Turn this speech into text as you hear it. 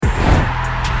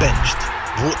Benched,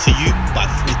 brought to you by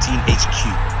 14HQ.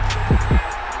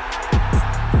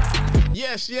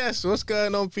 Yes, what's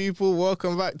going on, people?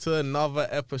 Welcome back to another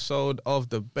episode of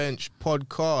the Bench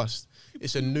podcast.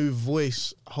 It's a new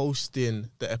voice hosting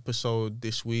the episode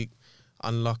this week.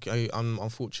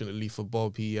 Unfortunately for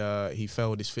Bob, he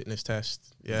failed his fitness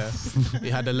test. Yeah,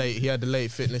 he had a late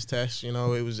fitness test. You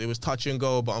know, it was touch and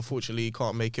go, but unfortunately he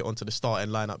can't make it onto the starting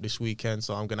lineup this weekend.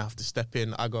 So I'm gonna have to step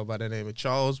in. I go by the name of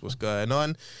Charles. What's going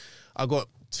on? I got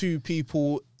two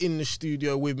people in the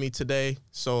studio with me today.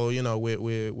 So you know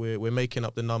we're making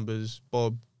up the numbers.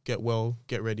 Bob, get well,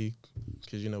 get ready,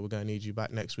 because you know we're gonna need you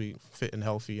back next week, fit and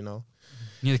healthy. You know.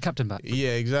 You're the captain back.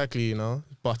 Yeah, exactly, you know.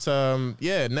 But,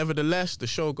 nevertheless, the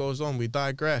show goes on. We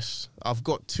digress. I've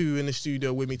got two in the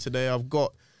studio with me today. I've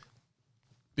got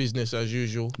business as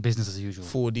usual. Business as usual.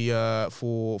 For the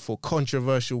for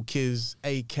controversial Kiz,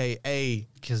 a.k.a.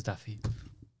 Kiz Daffy.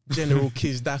 General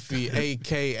Kiz Daffy,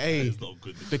 a.k.a.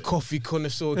 the coffee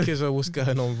connoisseur. Kizza, what's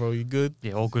going on, bro? You good?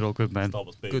 Yeah, all good, man.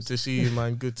 Good to see you,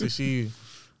 man. Good to see you.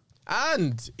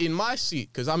 And in my seat,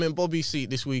 because I'm in Bobby's seat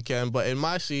this weekend, but in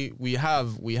my seat we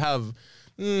have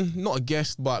not a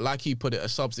guest, but like he put it, a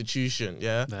substitution.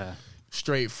 Yeah.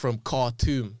 Straight from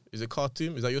Khartoum. Is it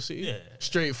Khartoum? Is that your city? Yeah.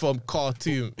 Straight from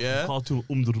Khartoum. Yeah. Khartoum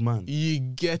Umdurman. You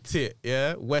get it.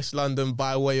 Yeah. West London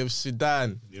by way of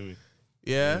Sudan.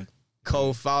 Yeah.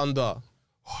 Co-founder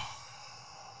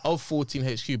of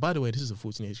 14HQ. By the way, this is a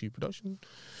 14HQ production.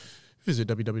 Visit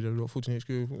www.14HQ.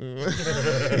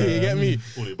 You get me?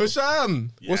 But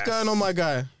Sam, what's going on, my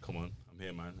guy? Come on, I'm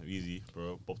here, man. I'm easy,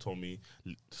 bro. Bob told me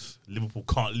Liverpool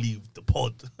can't leave the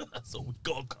pod, so we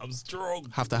gotta come strong.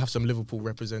 Have to have some Liverpool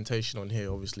representation on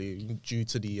here, obviously, due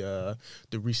to the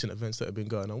recent events that have been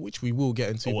going on, which we will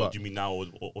get into. Oh, what do you mean now or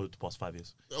the past 5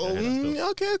 years?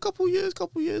 Okay, a couple years,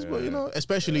 but you know,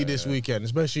 especially this weekend.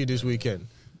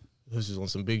 This is on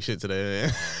some big shit today.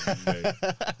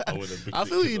 I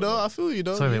feel you though. Sorry,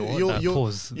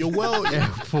 pause. You're well.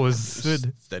 Pause.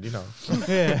 Steady now.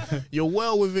 Yeah. You're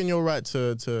well within your right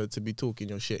to be talking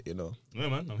your shit. You know. Yeah,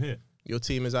 man. I'm here. Your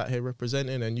team is out here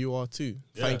representing, and you are too.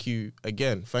 Yeah. Thank you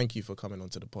again. Thank you for coming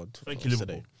onto the pod. Thank you,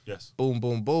 Liverpool. Today. Yes. Boom,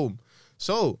 boom, boom.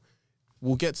 So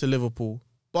we'll get to Liverpool,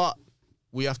 but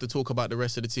we have to talk about the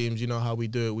rest of the teams. You know how we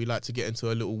do it. We like to get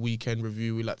into a little weekend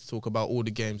review. We like to talk about all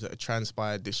the games that have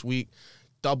transpired this week.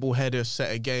 Double-header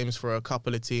set of games for a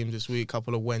couple of teams this week,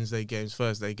 couple of Wednesday games,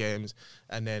 Thursday games,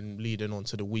 and then leading on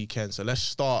to the weekend. So let's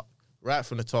start right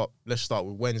from the top. Let's start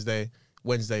with Wednesday.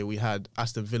 Wednesday, we had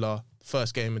Aston Villa,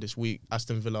 first game of this week,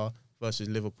 Aston Villa versus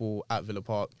Liverpool at Villa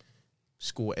Park.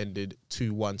 Score ended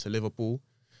 2-1 to Liverpool.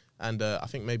 And I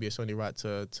think maybe it's only right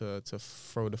to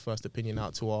throw the first opinion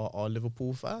out to our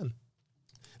Liverpool fan.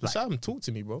 Sam, talk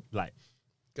to me, bro.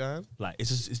 Go on.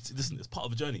 Listen, it's part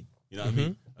of a journey. You know what I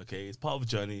mean? Okay, it's part of a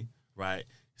journey, right?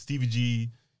 Stevie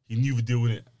G, he knew the deal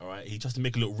in it, all right? He tried to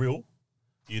make it look real.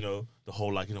 You know, the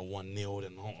whole 1-0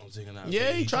 and that. Yeah,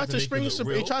 okay? he tried to spring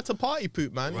he tried to party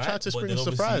poop, man. Right? He tried to But spring a then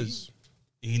surprise.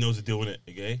 He knows the deal in it,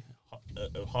 okay?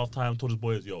 Half time, told his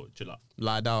boys, yo, chill out.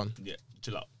 Lie down. Yeah,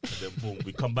 chill out. And then boom,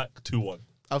 we come back 2-1.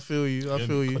 I feel you.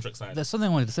 Contract signed. There's something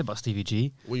I wanted to say about Stevie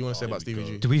G. What do you want to say about Stevie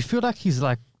G? Do we feel like he's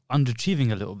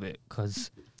underachieving a little bit? Because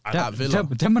At Villa.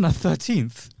 them on a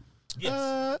 13th.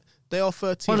 Yes. They are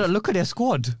 13th. Oh, look at their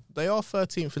squad. They are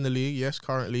 13th in the league, yes,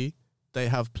 currently. They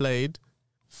have played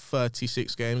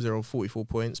 36 games. They're on 44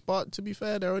 points. But to be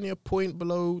fair, they're only a point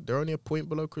below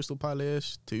Crystal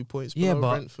Palace, 2 points below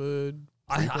Brentford.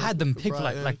 I had them picked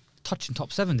like touching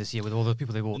top 7 this year with all the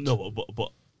people they bought. No,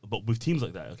 but with teams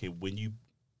like that, okay, when you,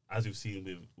 as we've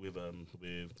seen with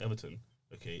Everton,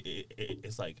 okay,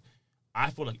 it's like,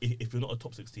 I feel like if you're not a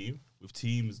top 6 team, with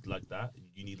teams like that,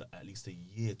 you need at least a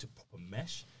year to proper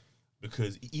mesh,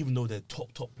 because even though they're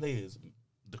top players,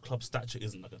 the club stature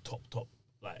isn't like a top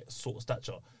sort of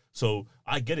stature. So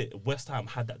I get it. West Ham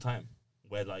had that time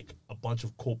where a bunch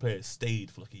of core players stayed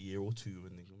for a year or two,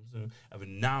 and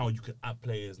then now you can add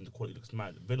players and the quality looks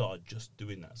mad. Villa are just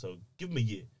doing that. So give them a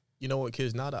year. You know what,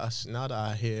 kids? Now that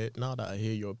I hear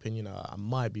your opinion, I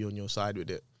might be on your side with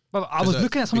it. But I was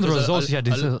looking at some of the results he had.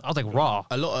 I was like, raw.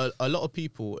 A lot of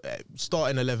people,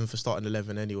 starting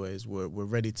 11 anyways, were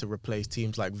ready to replace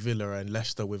teams like Villa and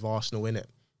Leicester with Arsenal in it.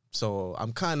 So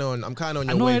I'm kind of on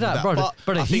your way with that.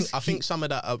 But I think some of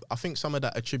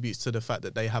that attributes to the fact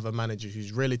that they have a manager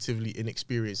who's relatively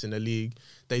inexperienced in the league.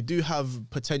 They do have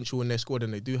potential in their squad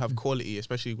and they do have quality,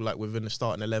 especially within the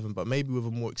starting 11. But maybe with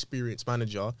a more experienced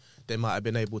manager, they might have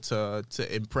been able to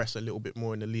impress a little bit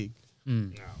more in the league.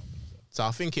 So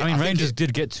I think Rangers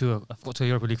did get to a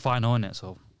Europa League final in it.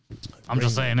 So I'm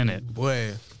just saying, innit?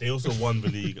 Boy, they also won the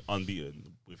league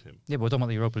unbeaten with him. Yeah, but we're talking about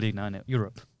the Europa League now, innit?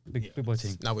 Europe. Big boy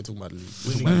team. Now we're talking about the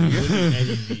league. Winning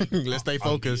any league. Let's stay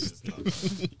focused.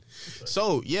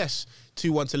 So, yes,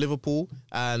 2-1 to Liverpool,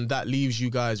 and that leaves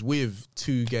you guys with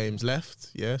 2 games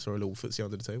left. Yeah, sorry, a little footsie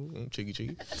under the table.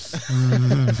 Cheeky.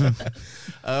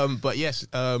 But yes,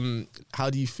 how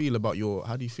do you feel about your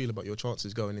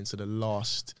chances going into the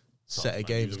last set of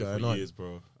games going on? Years,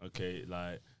 bro. Okay,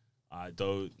 like I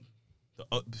don't.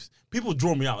 People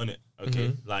draw me out, innit?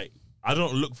 Okay, like I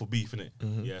don't look for beef, innit?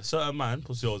 Yeah, certain man,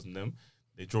 pussy holes in them,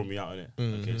 they draw me out, innit?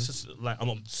 Okay, it's just like I'm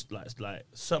not like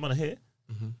certain man are here,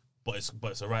 but it's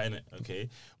alright, innit? Okay,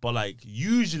 but like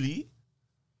usually,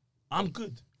 I'm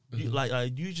good.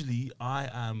 Usually I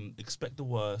expect the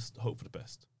worst, hope for the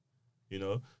best. You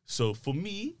know, so for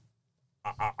me,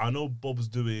 I know Bob's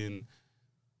doing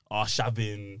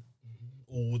shaving.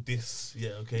 All this,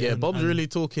 yeah, okay. Yeah, Bob's really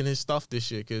talking his stuff this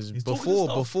year because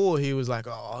before he was like,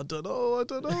 oh, I don't know,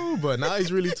 but now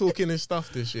he's really talking his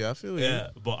stuff this year. I feel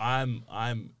but I'm,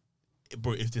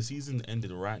 bro. If the season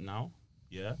ended right now,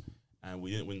 yeah, and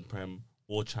we didn't win Prem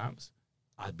or champs,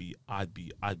 I'd be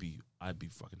fucking happy.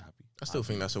 I still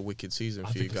think that's a wicked season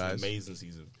for you guys. It's an amazing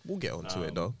season. We'll get onto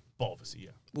it though. But obviously,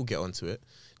 yeah. We'll get onto it.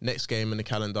 Next game in the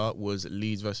calendar was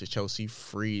Leeds versus Chelsea,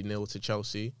 3-0 to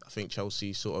Chelsea. I think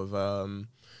Chelsea sort of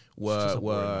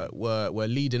were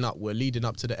leading up. We're leading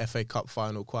up to the FA Cup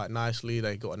final quite nicely.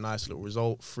 They got a nice little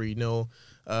result, 3-0.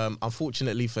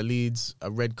 Unfortunately for Leeds, a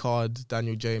red card.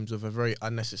 Daniel James with a very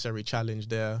unnecessary challenge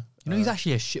there. You know, he's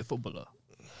actually a shit footballer.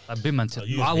 Like big man.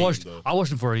 I watched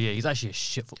him for a year. He's actually a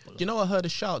shit footballer. You know, I heard a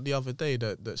shout the other day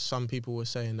that some people were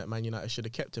saying that Man United should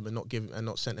have kept him and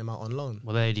not sent him out on loan.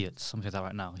 Well, they're idiots. I'm saying that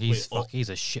right now. He's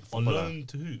a shit footballer. On loan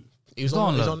to who? He's not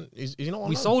on loan. Is he not on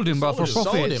we loan? sold him, bro, for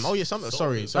profit. Sold him. Oh yeah,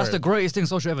 sorry. That's the greatest thing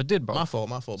Solskjaer ever did, bro. My fault.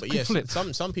 But yes,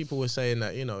 some people were saying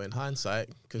that, you know, in hindsight,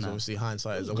 because obviously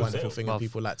hindsight is a wonderful thing and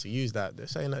people like to use that. They're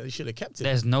saying that they should have kept it.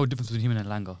 There's no difference between him and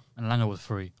Elanga. And Elanga was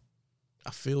free. I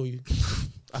feel you.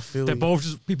 They're both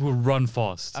just people who run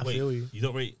fast. I feel you. You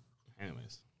don't rate.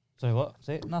 Anyways. Sorry, what?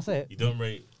 Say it. No, say it. You don't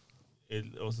rate.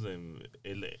 What's his name?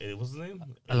 What's his name?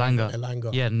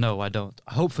 Elanga. Yeah, no, I don't.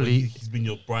 Hopefully, he's been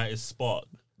your brightest spot.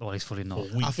 Well, he's fully not.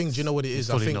 I think. Do you know what it is?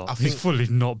 He's fully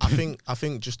not. I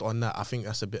think just on that, I think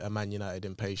that's a bit of Man United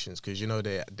impatience because you know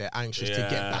they're anxious to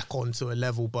get back onto a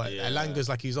level. But Elanga's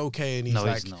like he's okay and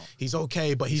he's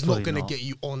okay, but he's not going to get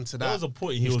you onto that. There was a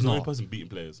point he was the only person beating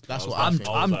players. That's what I think.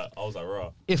 I was like,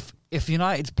 raw. If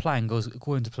United's plan goes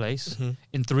according to place,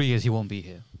 in 3 years he won't be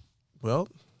here. Well,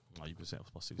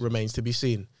 remains to be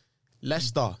seen.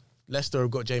 Leicester have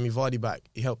got Jamie Vardy back.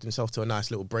 He helped himself to a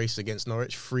nice little brace against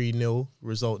Norwich. 3-0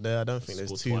 result there. I don't think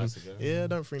there's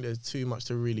too much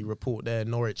to really report there.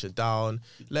 Norwich are down.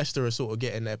 Leicester are sort of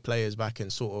getting their players back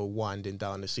and sort of winding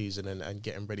down the season and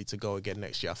getting ready to go again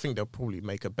next year. I think they'll probably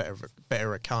make a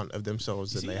better account of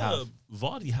themselves than they have.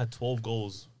 Vardy had 12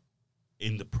 goals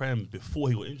in the Prem before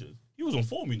he got injured. He was on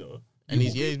form, you know. And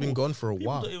he's been gone for a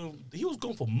while. He was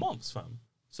gone for months, fam.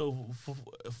 So for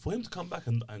him to come back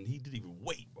and he didn't even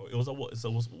wait, bro. It was like what?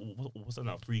 So what's that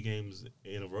now? 3 games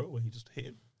in a row where he just hit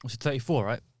him. Was he 34,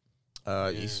 right?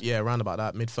 He's around about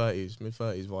that mid-30s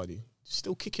Vardy.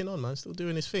 Still kicking on, man. Still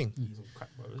doing his thing. He's on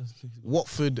crack, bro.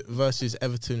 Watford versus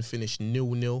Everton finished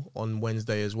 0-0 on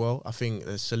Wednesday as well. I think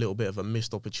it's a little bit of a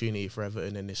missed opportunity for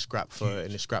Everton in this scrap for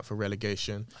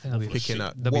relegation. I think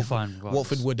they'll be fine.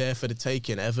 Watford were there for the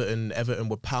taking. Everton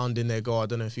were pounding their goal. I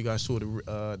don't know if you guys saw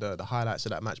the highlights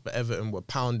of that match, but Everton were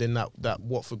pounding that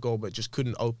Watford goal, but just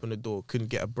couldn't open the door, couldn't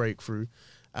get a breakthrough,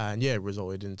 and it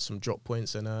resulted in some drop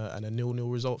points and a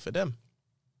 0-0 result for them.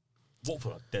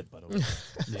 Watford are dead, by the way.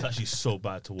 It's actually so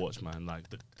bad to watch, man. Like,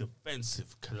 the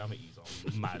defensive calamities are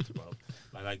mad, bro.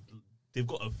 Like they've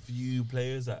got a few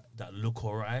players that look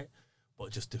all right,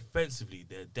 but just defensively,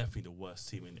 they're definitely the worst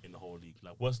team in the whole league.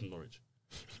 Like, worse than Norwich.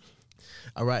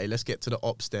 All right, let's get to the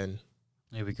ops then.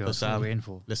 Here we go. That's what we're in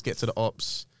for. Let's get to the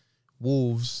ops.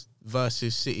 Wolves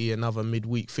versus City, another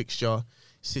midweek fixture.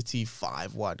 City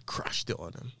 5-1, crashed it on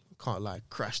them. Can't lie,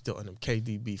 crashed it on them.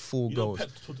 KDB, 4 goals,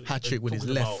 hat-trick with his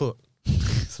left foot.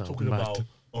 Talking about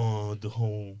the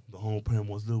whole Prem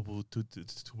was Liverpool to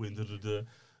win. The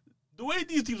way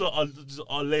these teams are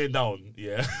laying down,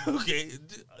 yeah. Okay,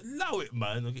 allow it,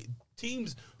 man. Okay,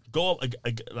 teams go up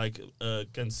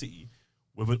against City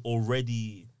with an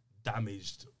already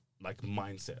damaged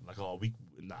mindset.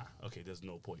 Okay, there's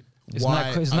no point. Isn't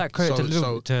that credit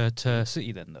to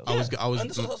City then though?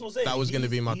 That was going to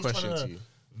be my question to you.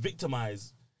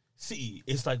 Victimize City.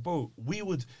 It's like, bro, we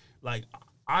would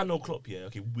I know Klopp, yeah.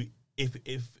 Okay, if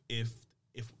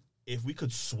we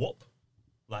could swap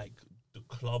the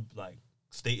club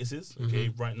statuses, okay,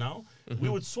 right now, we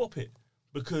would swap it.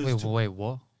 Because Wait,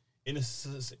 what? in a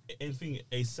sense,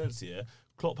 yeah,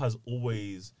 Klopp has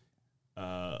always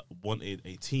wanted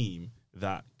a team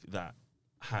that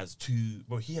has two.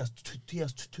 Well, he has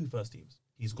two first teams.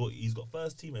 He's got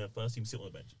first team and a first team sit on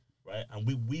the bench, right? And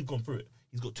we've gone through it.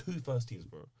 He's got two first teams,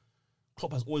 bro.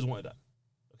 Klopp has always wanted that.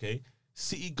 Okay,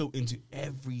 City go into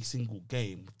every single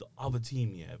game with the other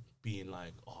team, yeah, being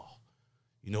like, oh,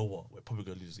 you know what, we're probably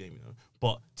gonna lose this game, you know.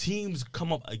 But teams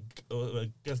come up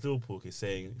against Liverpool, okay,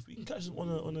 saying if we can catch them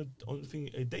on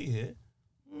a day here,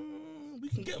 we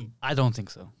can get them. I don't think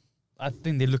so. I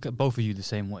think they look at both of you the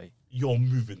same way. You're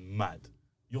moving mad.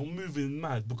 You're moving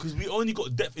mad because we only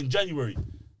got depth in January.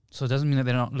 So it doesn't mean that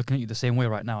they're not looking at you the same way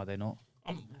right now, are they not?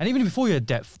 And even before you had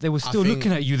depth, they were still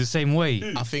looking at you the same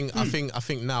way. I think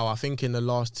in the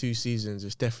last 2 seasons,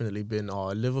 it's definitely been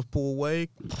our Liverpool way.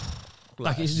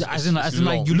 Like as in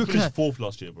like you're looking at 4th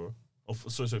last year, bro.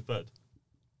 Sorry, 3rd.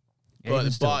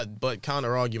 But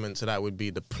counter argument to that would be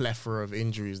the plethora of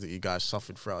injuries that you guys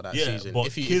suffered throughout that season.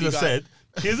 But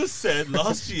Kiza said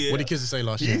last year. What did Kiza say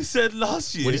last year? He said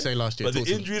last year. What did he say last year? But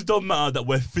the injuries don't matter. That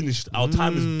we're finished. Our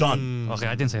time is done. Okay,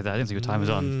 I didn't say that. I didn't say your time is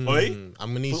done. Oi?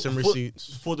 I'm gonna need some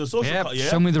receipts for the social. Yeah,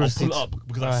 show me the receipts. I'll pull it up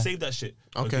because I saved that shit.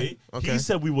 Okay. He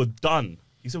said we were done.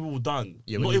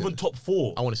 Yeah, not even top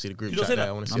 4. I want to see the group You chat don't say there. that?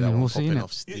 I want to I see mean, that we'll one see, popping innit?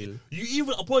 off still. You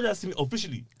even apologized to me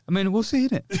officially. I mean, we'll see,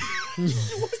 innit?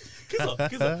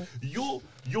 Kizza,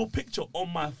 your picture on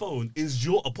my phone is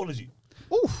your apology.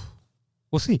 Oof.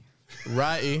 We'll see.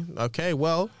 Righty. Okay.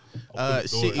 Well,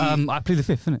 City. I plead the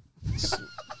 5th, innit?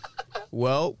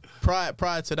 Well,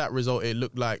 prior to that result, it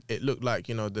looked like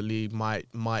the league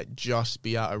might just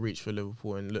be out of reach for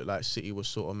Liverpool, and looked like City was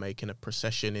sort of making a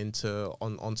procession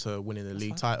onto winning the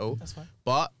league title. That's fine.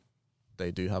 But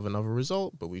they do have another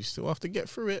result, but we still have to get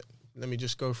through it. Let me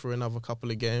just go through another couple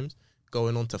of games.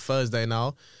 Going on to Thursday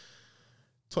now.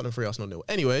 Tottenham 3, Arsenal 0.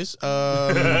 Anyways,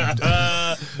 right.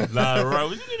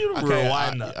 We need to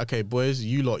rewind that. Okay, boys,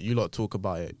 you lot talk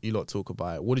about it.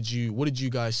 What did you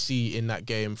guys see in that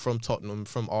game from Tottenham,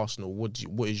 from Arsenal?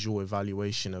 What is your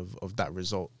evaluation of that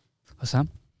result? Sam?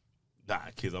 Nah,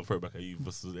 kids, I'm throwing back at you.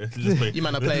 You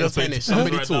man are playing tennis.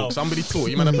 Somebody talk.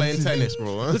 You man are playing tennis,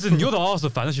 bro. Listen, you're the Arsenal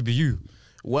fan. That should be you.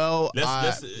 Well,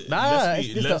 let's it's do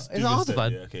Arsenal this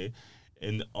fan. then, okay?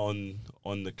 And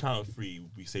on the count of 3,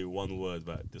 we say one word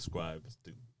that describes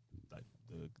the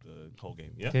whole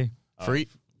game. Yeah. Okay. 3,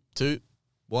 2,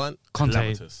 1. Conte.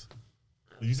 Calamitous.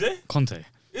 Did you say? Conte.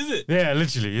 Is it? Yeah,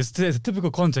 literally. It's a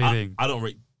typical Conte thing. I don't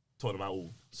rate Tottenham at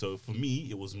all. So for me,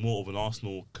 it was more of an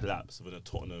Arsenal collapse than a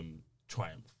Tottenham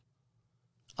triumph.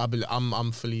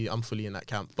 I'm fully in that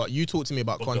camp. But you talk to me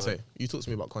about Conte.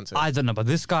 I don't know, but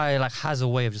this guy has a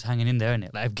way of just hanging in there,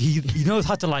 innit? Like he knows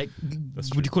how to what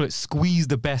do you call it? Squeeze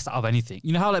the best out of anything.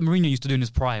 You know how Mourinho used to do in his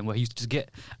prime, where he used to just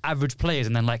get average players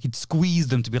and then he'd squeeze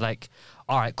them to be like,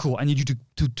 all right, cool, I need you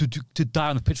to die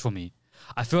on the pitch for me.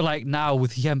 I feel like now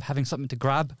with him having something to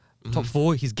grab, top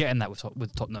 4, he's getting that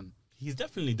with Tottenham. He's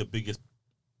definitely the biggest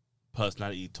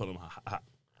personality Tottenham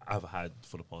have had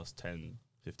for the past 10,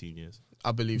 15 years.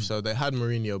 I believe so. They had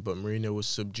Mourinho, but Mourinho was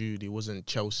subdued. He wasn't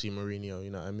Chelsea Mourinho, you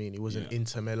know what I mean? He wasn't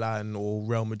Inter Milan or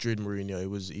Real Madrid Mourinho. He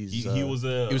was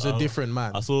a different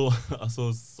man. I saw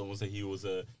someone say he was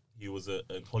a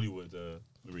Hollywood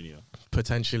Mourinho.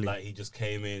 Potentially. Like he just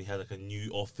came in, he had a new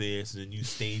office and a new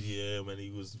stadium, and he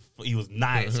was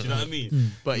nice. Do you know what I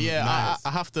mean? But yeah, nice.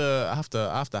 I have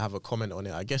to have a comment on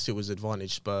it. I guess it was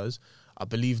advantage Spurs. I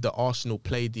believe that Arsenal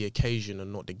played the occasion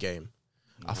and not the game.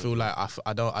 I feel like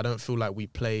I don't feel like we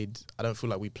played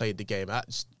the game.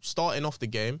 Starting off the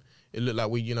game, it looked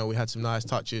like we had some nice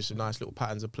touches, some nice little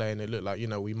patterns of play, and it looked like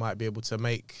we might be able to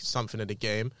make something of the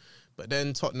game. But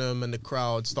then Tottenham and the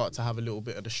crowd start to have a little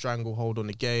bit of the stranglehold on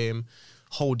the game.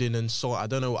 Holding and Son, I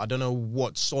don't know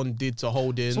what Son did to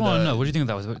Holding. So I don't know. What do you think of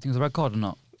that? Do you think it was a red card or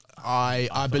not?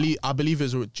 I believe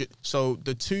it was so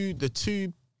the two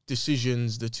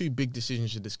big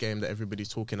decisions of this game that everybody's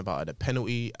talking about are the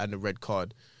penalty and the red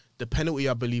card. The penalty,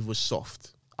 I believe, was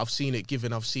soft. I've seen it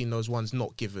given. I've seen those ones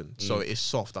not given. So it's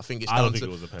soft. I think it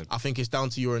was a pen. I think it's down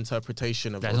to your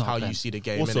interpretation of how you see the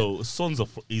game. Also, Son's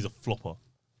he's a flopper.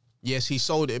 Yes, he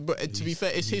sold it. But to be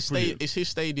fair, it's his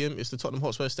stadium. It's the Tottenham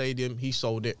Hotspur Stadium. He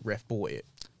sold it. Ref bought it.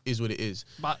 Is what it is.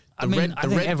 But I think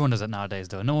everyone does it nowadays,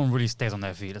 though. No one really stays on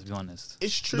their feet. Let's be honest.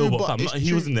 It's true, but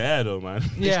he was in the air, though, man.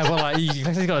 Yeah, but he's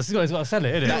got to sell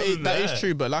it, innit? That is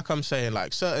true, but like I'm saying,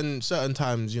 like certain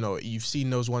times, you've seen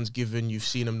those ones given, you've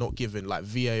seen them not given, like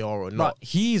VAR or not. But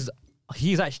he's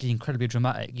actually incredibly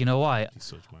dramatic. You know why?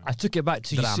 I took it back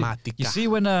to you see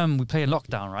when we play in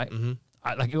lockdown, right? Mm-hmm.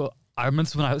 I remember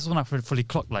this is when I fully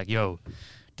clocked, like, yo,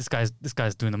 this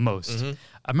guy's doing the most. Mm-hmm.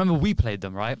 I remember we played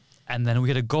them, right? And then we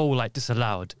had a goal like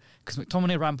disallowed because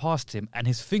McTominay ran past him and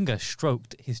his finger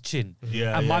stroked his chin.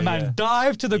 Yeah, and my man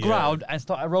dived to the ground and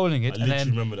started rolling it. I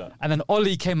literally remember that. And then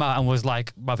Ollie came out and was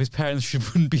like, bruv, his parents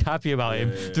wouldn't be happy about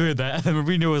him doing that. And then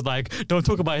Mourinho was like, don't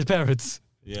talk about his parents.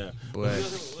 Yeah. Boy.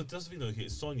 That's the thing though, okay,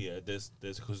 Son, there's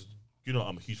because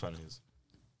I'm a huge fan of his.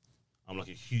 I'm like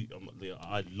a huge.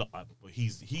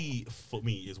 He for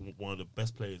me is one of the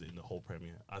best players in the whole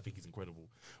Premier. I think he's incredible.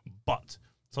 But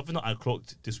something that I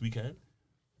clocked this weekend,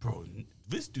 bro,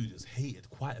 this dude is hated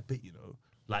quite a bit. You know,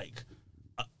 like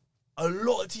a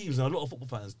lot of teams and a lot of football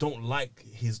fans don't like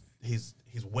his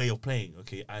way of playing.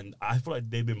 Okay, and I feel like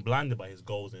they've been blinded by his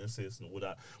goals and assists and all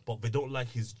that, but they don't like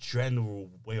his general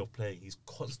way of playing. He's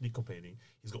constantly complaining.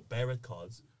 He's got bare red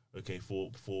cards. Okay, for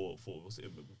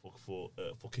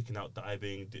kicking out,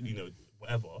 diving, you know,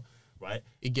 whatever, right?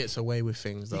 He gets away with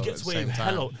things. Though, He gets at the away same with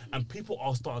time. hello, and people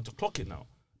are starting to clock it now.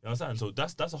 You understand? So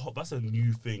that's a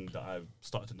new thing that I've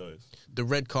started to notice. The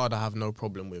red card I have no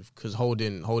problem with because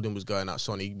Holding was going at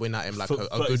Son. He went at him like For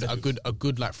 30 a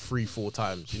good like 3-4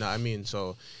 times. You know what I mean?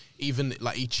 So even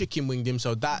like he chicken winged him.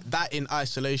 So that in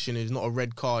isolation is not a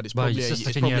red card. It's But probably it's it's just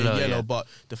like a probably yellow, a yellow. yeah. But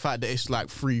the fact that it's like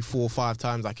 3, 4, 5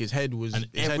 times, like his head was. And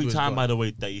his head every was time, gone. by the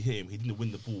way, that he hit him, he didn't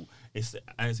win the ball. He was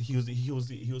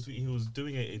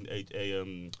doing it in a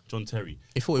John Terry.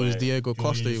 He thought it was where Diego you're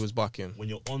Costa he just- was bucking. When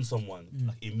you're on someone,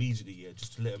 like immediately,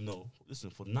 just to let him know. Listen,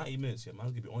 for 90 minutes, man's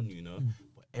gonna be on you, you know.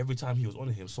 But every time he was on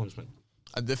him, Son just went.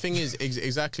 The thing is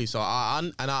exactly. So I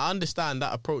understand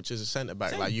that approach as a centre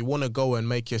back. Like you want to go and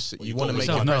make your yourself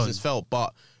known. presence felt,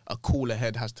 but a cooler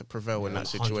head has to prevail in that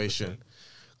 100%. situation.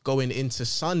 Going into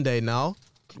Sunday now,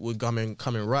 we're coming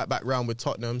right back round with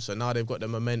Tottenham. So now they've got the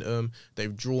momentum.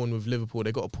 They've drawn with Liverpool.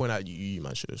 They got to point out you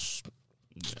man should have.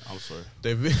 Yeah, I'm sorry.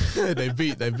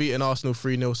 They've beaten Arsenal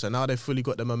 3-0. So now they've fully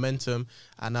got the momentum,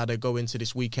 and now they go into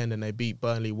this weekend and they beat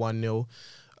Burnley 1-0.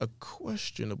 A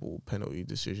questionable penalty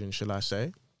decision, shall I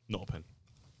say? Not a pen.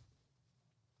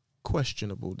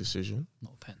 Questionable decision.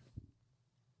 Not a pen.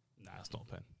 Nah, it's not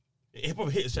a pen. He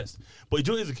probably hit his chest. But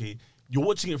you know what it is, okay? You're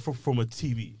watching it from a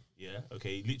TV, yeah?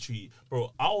 Okay, literally.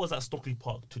 Bro, I was at Stockley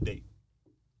Park today.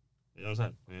 You know what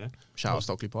I'm saying? Yeah? Shout out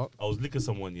Stockley Park. I was licking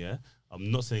someone, yeah?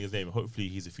 I'm not saying his name. Hopefully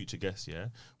he's a future guest, yeah?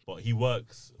 But he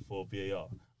works for VAR.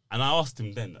 And I asked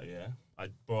him then, yeah? I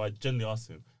genuinely asked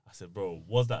him. I said, bro,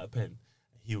 was that a pen?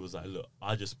 He was like, look,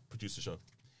 I just produced a show.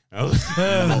 I was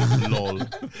lol.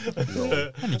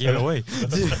 And he gave it away.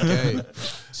 Okay.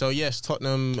 So yes,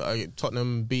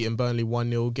 Tottenham beating Burnley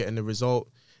 1-0, getting the result,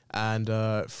 and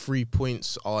 3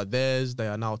 points are theirs. They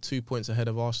are now 2 points ahead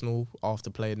of Arsenal after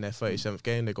playing their 37th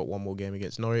game. They got one more game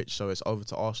against Norwich, so it's over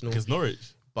to Arsenal. because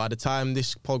Norwich. By the time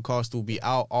this podcast will be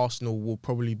out, Arsenal will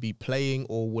probably be playing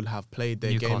or will have played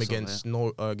their game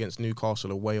Newcastle, against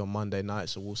Newcastle away on Monday night.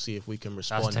 So we'll see if we can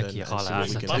respond and techie, see Harlan. what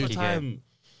we That's can a By do. the techie time,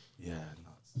 yeah,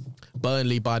 nuts.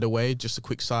 Burnley, by the way, just a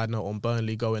quick side note on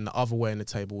Burnley going the other way in the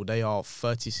table. They are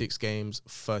 36 games,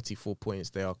 34 points.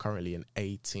 They are currently in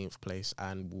 18th place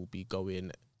and will be going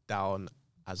down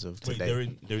as of Wait, today.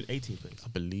 they're in 18th place. I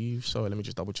believe so. Let me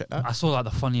just double check that. I saw like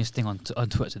the funniest thing on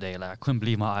Twitter today. Like I couldn't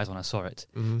believe my eyes when I saw it.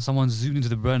 Mm-hmm. Someone zoomed into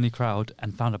the Burnley crowd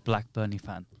and found a black Burnley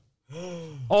fan.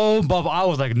 Oh, Bob! I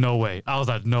was like, no way. I was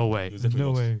like, no way. It was definitely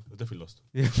No lost. way. It was definitely lost.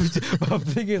 Yeah, but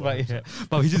the thing is, like, yeah.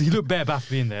 But he looked bare baff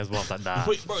being there as well. I was like, nah.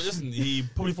 Wait, bro, listen, he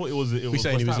probably thought it was. We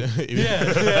saying he was. West Ham. He was-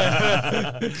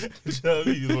 Yeah, Do you know what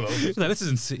I mean? He's one of those. He's like, this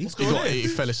isn't City. he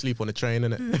fell asleep on the train,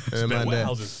 innit? Spare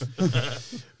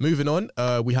warehouses. Moving on,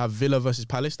 we have Villa versus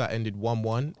Palace that ended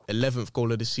 1-1. 11th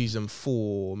goal of the season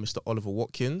for Mr. Oliver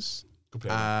Watkins. Good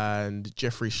player. And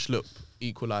Jeffrey Schlupp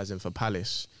equalising for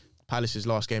Palace. Palace's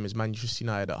last game is Manchester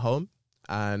United at home.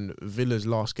 And Villa's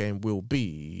last game will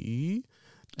be...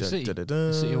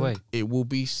 City away. It will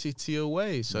be City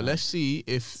away. So let's see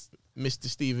if Mr.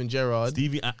 Steven Gerrard...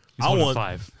 Stevie, He's I holding want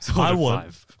 5. He's I holding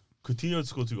want- 5. Coutinho to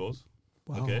score 2 goals.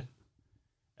 Wow. Okay.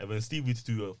 And then Stevie to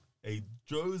do a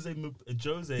Jose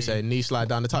You say knee slide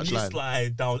down the knee touchline.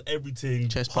 slide down everything,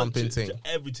 Chest punch pumping it, thing.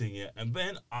 everything, yeah. And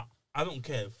then I don't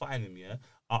care, fine him, yeah.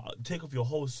 Take off your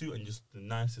whole suit and just the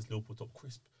nicest Liverpool top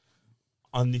crisp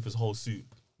underneath his whole suit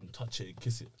and touch it and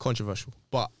kiss it. Controversial.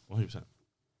 But 100%.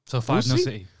 So 5-0 see.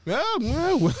 City. yeah,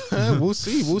 we'll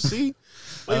see. We'll see.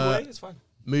 Wait, it's fine.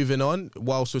 Moving on,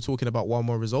 whilst we're talking about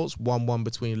 1-1 results, 1-1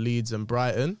 between Leeds and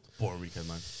Brighton. Boring weekend,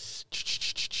 man.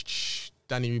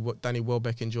 Danny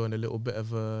Welbeck enjoying a little bit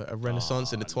of a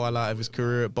renaissance in the twilight of his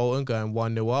career at Bolton, going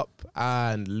 1-0 up,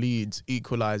 and Leeds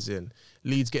equalising.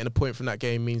 Leeds getting a point from that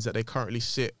game means that they currently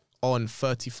sit on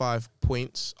 35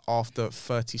 points after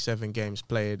 37 games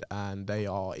played, and they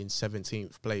are in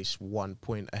 17th place, 1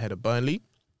 point ahead of Burnley.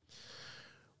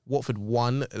 Watford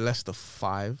 1, Leicester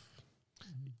 5.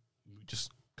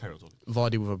 Just carry on talking.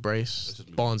 Vardy with a brace, That's just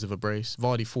me. Barnes with a brace.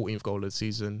 Vardy 14th goal of the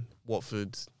season.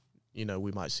 Watford, we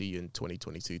might see you in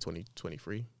 2022,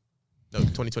 2023. No,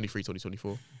 2023,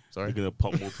 2024. Sorry. We're gonna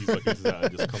pump more people back into that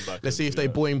and just come back. Let's see if they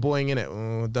boing in it.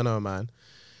 Oh, don't know, man.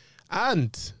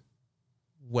 And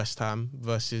West Ham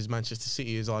versus Manchester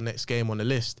City is our next game on the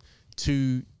list.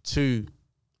 2-2.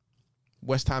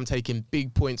 West Ham taking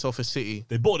big points off of City.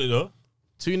 They bought it though.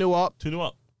 2-0 up. 2-0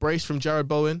 up. Brace from Jared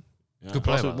Bowen. Yeah. Good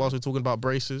player. Whilst we're talking about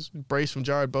braces. Brace from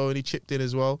Jared Bowen. He chipped in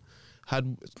as well.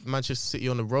 Had Manchester City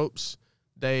on the ropes.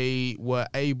 They were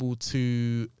able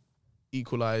to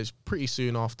equalise pretty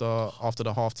soon after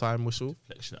the half-time whistle.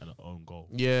 Deflection and an own goal.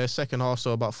 Yeah, second half,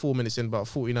 so about 4 minutes in, about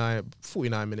 49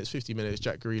 minutes, 50 minutes,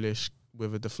 Jack Grealish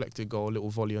with a deflected goal, a little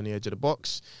volley on the edge of the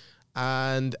box,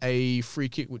 and a free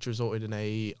kick which resulted in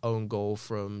a own goal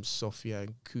from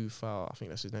Sofiane Koufal. I think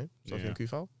that's his name, Sofiane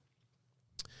Koufal.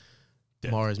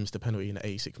 Yeah. Mahrez missed a penalty in the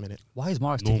 86th minute. Why is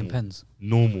Mahrez taking pens?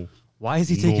 Normal. Why is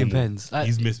he taking pens? Like,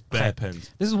 He's missed bare okay,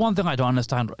 pens. This is one thing I don't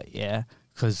understand, right? Yeah,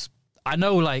 because I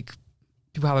know like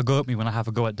people have a go at me when I have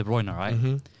a go at De Bruyne, right?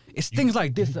 Mm-hmm. It's things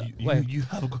like this. You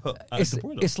have a go at De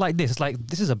Bruyne. It's like this. It's like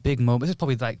this is a big moment. This is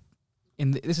probably like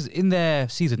this is in their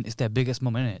season. It's their biggest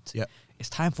moment in it. Yeah. It's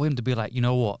time for him to be like, you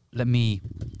know what? Let me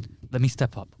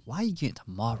step up. Why are you getting to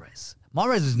Mahrez?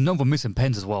 Mahrez is known for missing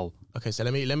pens as well. Okay, so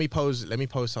let me pose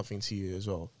something to you as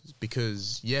well,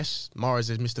 because yes, Mahrez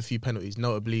has missed a few penalties,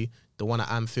 notably the one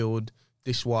at Anfield.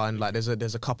 This one, like there's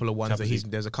a couple of ones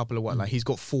like he's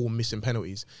got 4 missing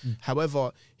penalties.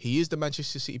 However, he is the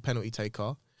Manchester City penalty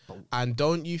taker, and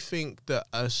don't you think that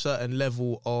a certain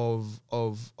level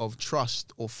of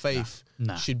trust or faith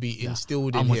should be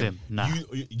instilled in I'm with him? him. Nah.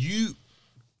 You,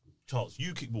 Charles,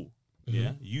 you kick ball.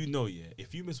 Yeah,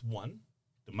 if you miss one,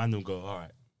 the man will go, all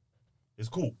right, it's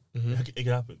cool. It can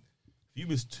happen. If you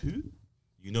miss 2,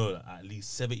 you know that at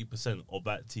least 70% of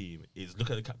that team is look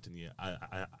at the captain here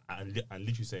and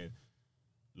literally saying,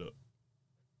 look,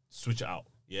 switch it out.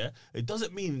 Yeah, it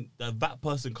doesn't mean that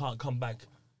person can't come back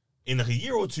in like a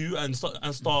year or two and start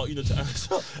But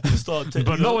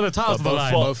not with the titles on the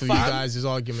line. Both of you guys'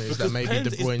 argument is that maybe De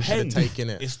Bruyne should have taken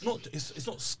it. It's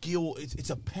not skill. It's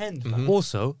a pen.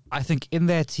 Also, I think in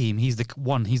their team, he's the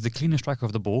cleanest striker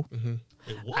of the ball.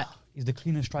 What? He's the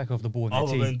cleanest striker of the ball in their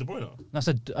Other team. than De Bruyne. I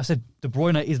said De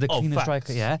Bruyne is the cleanest facts.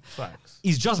 striker. Yeah, Facts.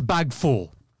 he's just bagged 4.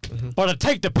 But to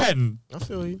take the pen, I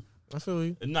feel you.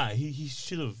 Nah, he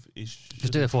should have.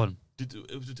 just do it for him.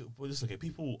 Well, listen, okay.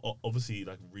 People obviously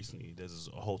like recently. There's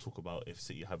a whole talk about if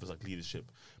City have this like leadership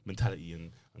mentality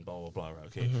and blah blah blah. Right?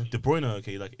 Okay, De Bruyne.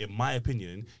 Okay, like in my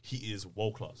opinion, he is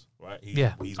world class. Right?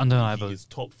 He's undeniable. He is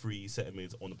top 3 centre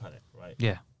mids on the planet. Right?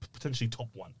 Yeah. Potentially top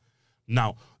 1.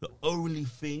 Now, the only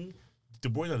thing, De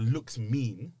Bruyne looks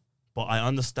mean, but I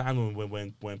understand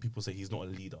when people say he's not a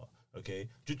leader. Okay,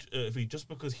 just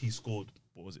because he scored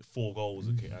 4 goals,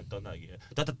 okay, and done that, yeah,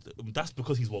 that's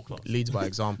because he's world class. Leads by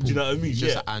example. Do you know what I mean? He's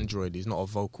just an android. He's not a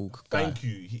vocal guy. Thank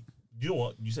you. You know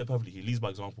what? You said perfectly. He leads by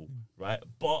example, right?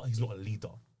 But he's not a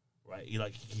leader, right?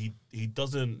 He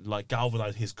doesn't like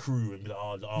galvanize his crew and be like,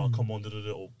 oh, come on,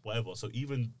 or whatever. So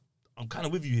even I'm kind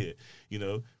of with you here. You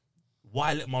know,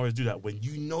 why let Mahrez do that when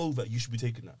you know that you should be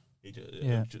taking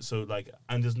that? So like,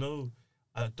 and there's no.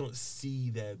 I don't see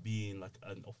there being like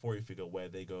an authority figure where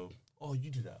they go, oh,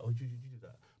 you do that, oh, you do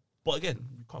that. But again,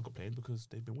 you can't complain because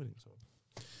they've been winning. So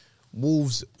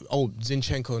Wolves. Oh,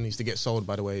 Zinchenko needs to get sold.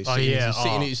 By the way, Oh, yeah.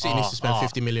 City needs to spend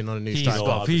 50 million on a new He's striker.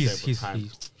 got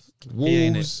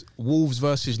Wolves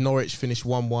versus Norwich finished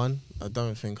 1-1. I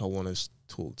don't think I want to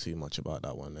talk too much about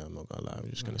that one. There, I'm not gonna lie. I'm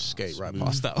just gonna skate right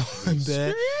past that one.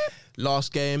 There.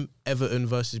 Last game, Everton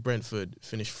versus Brentford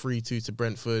finished 3-2 to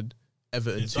Brentford.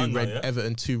 Everton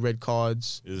 2 red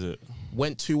cards. is it?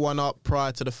 Went 2-1 up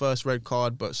prior to the first red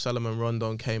card, but Salomon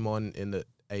Rondon came on in the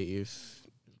 80th.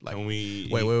 Like,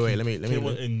 wait. Let me. Came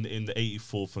on in the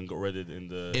 84th and got redded in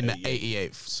the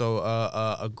 88th. So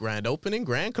a grand opening,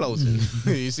 grand closing.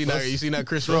 You seen that,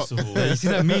 Chris Rock? First of all, You see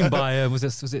that meme by was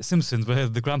it Simpsons where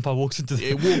the grandpa walks into the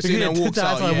It walks in and walks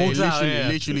out. Yeah,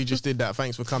 out. literally just did that.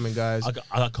 Thanks for coming, guys.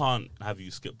 I can't have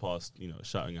you skip past,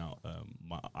 shouting out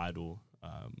my idol.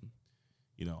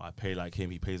 I pay like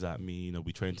him, he pays like me.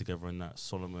 We train together in that.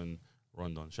 Solomon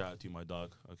Rondon. Shout out to you, my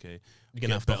dog. Okay, You're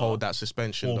gonna have to hold that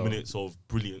suspension. 4 though. minutes of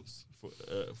brilliance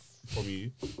from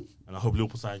you, and I hope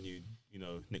Liverpool sign you.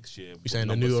 Next year. You saying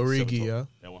the new Origi? Yeah.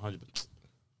 Yeah, 100.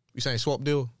 You saying swap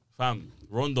deal? Fam,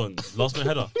 Rondon, last minute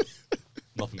header.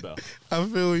 Nothing better. I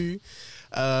feel you.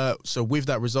 So with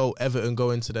that result, Everton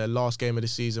go into their last game of the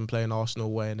season playing Arsenal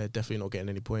away, and they're definitely not getting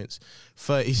any points.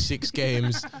 36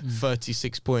 games,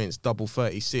 36 points, double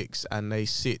 36, and they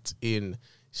sit in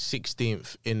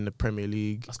 16th in the Premier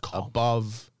League,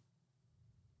 above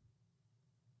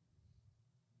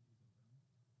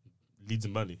Leeds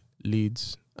and Burnley.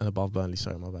 Leeds and above Burnley.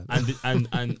 Sorry, my bad.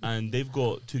 And they've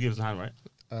got 2 games in hand,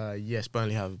 right? Yes,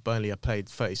 Burnley have played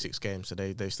 36 games, so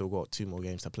they've still got 2 more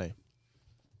games to play.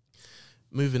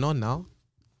 Moving on now.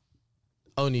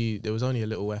 There was only a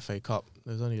little FA Cup.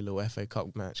 There was only a little FA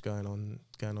Cup match going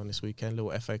on this weekend.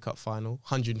 Little FA Cup final.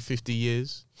 150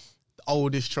 years, the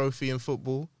oldest trophy in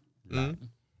football.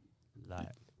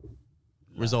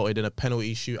 Resulted in a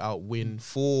penalty shootout win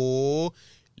for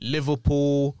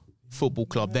Liverpool Football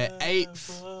Club. Their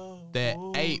eighth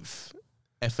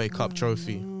FA Cup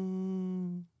trophy.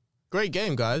 Great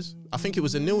game, guys. I think it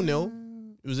was a 0-0.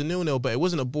 It was a 0-0, but it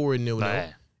wasn't a boring 0-0.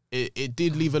 Nah. It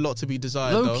did leave a lot to be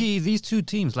desired. Low key, these two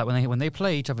teams, like when they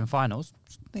play each other in finals,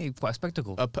 they're quite a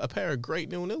spectacle. A pair of great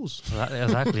 0-0s.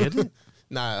 Exactly, isn't it?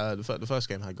 Nah, the first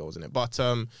game had goals in it. But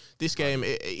this game,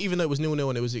 even though it was 0-0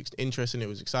 and it was interesting, it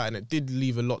was exciting, it did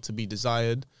leave a lot to be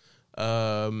desired.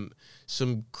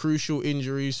 Some crucial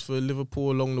injuries for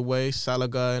Liverpool along the way. Salah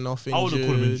going off injured. I wouldn't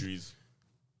call them injuries.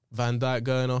 Van Dijk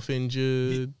going off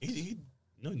injured.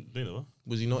 No.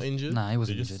 Was he not injured? Nah, he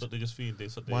wasn't injured.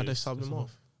 Why'd they sub him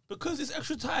off? Because it's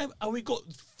extra time and we got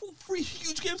 3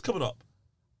 huge games coming up.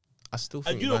 I still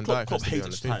think And you know Van Klopp Dijk has to be hates on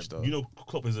the extra pitch, time. though. You know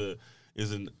Klopp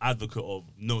is an advocate of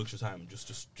no extra time,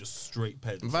 just straight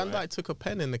pens. Van right? Dijk took a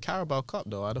pen in the Carabao Cup,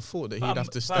 though. I'd have thought that he'd Fam, have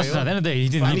to fam, stay At the on. end of the day, he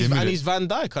didn't need him. And he's Van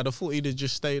Dijk. I'd have thought he'd have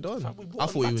just stayed on. Fam, we I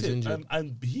thought he was backed him, injured.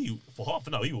 and he for half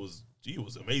an hour he was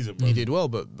amazing, bro. He did well,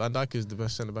 but Van Dijk is the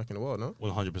best centre back in the world, no?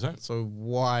 100%. So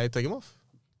why take him off?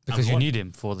 Because you won. need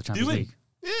him for the Champions win. League.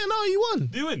 Yeah, no, you won.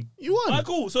 Do you win? You won. Alright,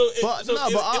 cool. So, But so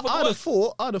if I'd have it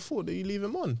thought that you leave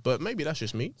him on. But maybe that's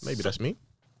just me. That's me.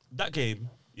 that game,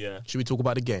 yeah, Should we talk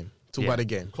about the game? Talk about the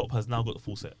game. Klopp has now got the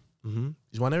full set.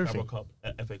 He's won everything. Carabao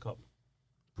Cup, FA Cup,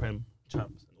 Prem,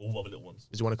 Champs, and all the other little ones.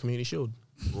 Does he won a Community Shield?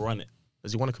 Run it.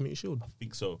 Does he won a Community Shield? I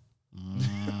think so.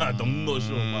 I'm not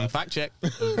sure, man. Fact check.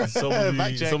 Somebody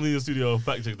Fact check. in the studio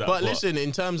fact check that. But listen,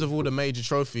 in terms of all the major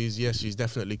trophies, yes, he's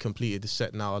definitely completed the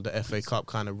set now. The FA Cup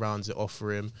kind of rounds it off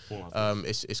for him.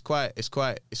 It's quite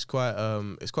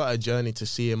a journey to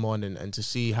see him on and to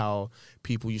see how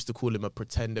people used to call him a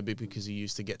pretender because he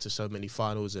used to get to so many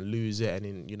finals and lose it.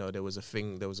 And there was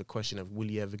a question of will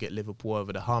he ever get Liverpool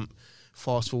over the hump?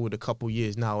 Fast forward a couple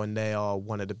years now, and they are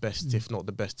one of the best, if not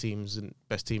the best team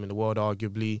in the world,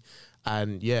 arguably.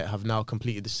 And have now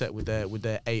completed the set with their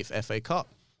 8th FA Cup.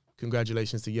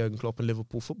 Congratulations to Jurgen Klopp and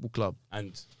Liverpool Football Club.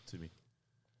 And to me,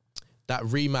 that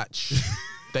rematch,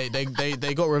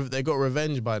 they got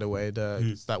revenge. By the way,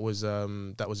 that was a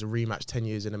rematch 10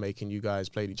 years in the making. You guys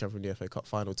played each other in the FA Cup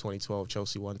final 2012.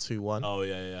 Chelsea won 2-1. Oh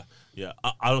yeah.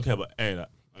 I don't care about any of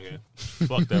that. Okay,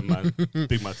 fuck them, man.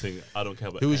 Big man thing. I don't care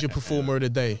about. Who was your performer of the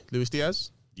day? Luis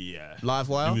Diaz? Yeah, Live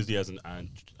wire? Luis Diaz and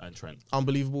Trent.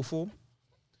 Unbelievable form.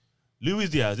 Luis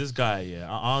Diaz, this guy,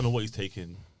 I don't know what he's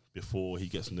taking before he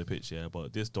gets on the pitch,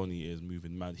 but this Donny is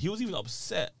moving mad. He was even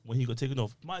upset when he got taken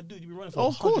off. My dude, you been running for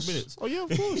 100 minutes. Oh yeah, of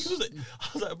course. I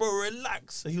was like, bro,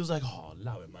 relax. And he was like, oh,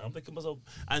 allow it, man. I'm thinking to myself.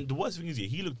 And the worst thing is,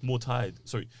 he looked more tired.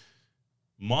 Sorry,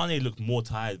 Mane looked more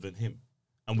tired than him,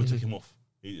 and we took him off.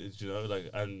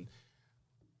 And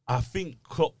I think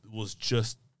Klopp was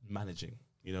just managing,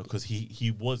 because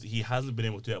he hasn't been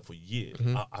able to do that for years.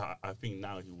 I think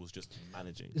now he was just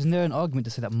managing. Isn't there an argument to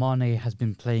say that Mane has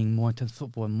been playing more intense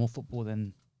football and more football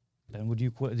than would you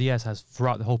call it Diaz has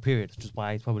throughout the whole period, which is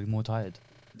why he's probably more tired?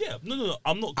 Yeah, no.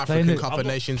 I'm not African Cup of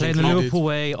Nations playing the included. Liverpool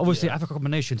way. Obviously, African Cup of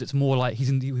Nations, it's more like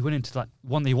he went into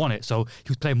one he won it, so he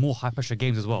was playing more high pressure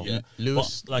games as well. Yeah,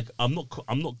 Lewis. But I'm not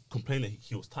complaining that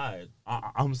he was tired.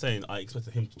 I'm saying I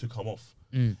expected him to come off,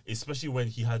 especially when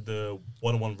he had the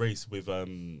 1-on-1 race with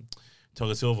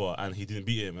Thiago Silva and he didn't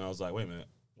beat him, and I was like, wait a minute.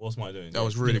 What's Mane doing? That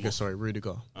was Rudiger. Sorry,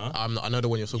 Rudiger. Huh? I know the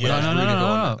one you're talking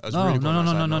No.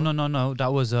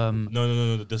 That was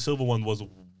No. The silver one was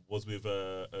with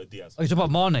Diaz. Oh, you're talking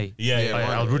about Mane?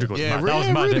 Yeah. Rudiger. Yeah, That was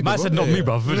mad. Rudiger, Man said not me,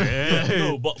 bruv.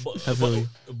 No, Heavily.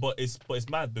 but it's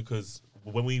mad because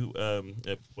when we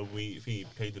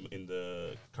played them in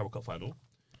the Carabao Cup final,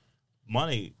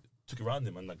 Mane took around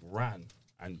him and ran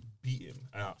and beat him.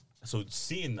 And so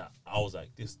seeing that, I was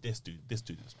like, this dude is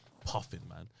puffing,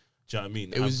 man. Do you know what I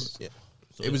mean? It was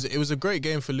So, It was a great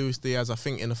game for Luis Diaz. I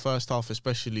think in the first half,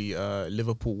 especially,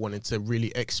 Liverpool wanted to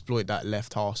really exploit that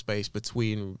left half space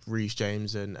between Reece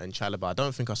James and Chalobah. I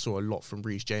don't think I saw a lot from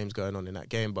Reece James going on in that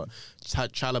game, but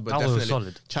Chalobah That was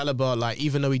solid. Chalobah, like,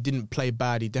 even though he didn't play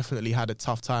bad, he definitely had a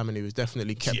tough time, and he was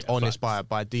definitely kept honest by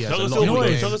Diaz. Thiago a lot of the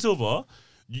game. Thiago Silva,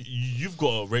 you've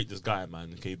got to rate this guy,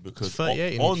 man. Okay, because He's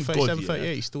 38, on 37, God,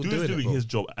 38, he's still dude's doing it, doing bro. his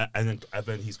job, and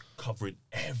then he's covering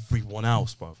everyone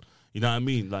else, bruv. You know what I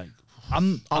mean? Like,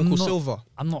 I'm Uncle not, Silva.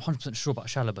 I'm not 100% sure about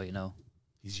Chalobah, you know.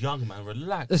 he's young, man.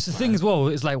 Relax. That's the man. thing as well.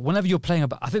 It's like whenever you're playing,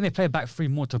 I think they play back three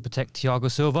more to protect Thiago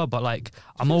Silva. But like,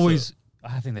 I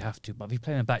think they have to. But if he's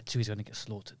playing a back two, he's going to get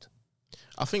slaughtered.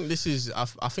 I think this is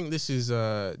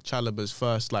Chalobah's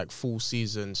first like full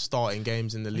season starting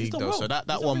games in the league, done though. well. So that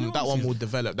He's done really well one this will season.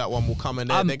 develop. That one will come, and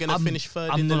they're going to finish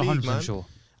third in the not league, 100% man. sure.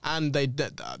 And they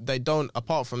don't.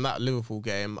 Apart from that Liverpool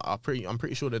game, I'm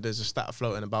pretty sure that there's a stat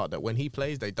floating about that when he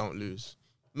plays, they don't lose.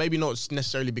 Maybe not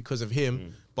necessarily because of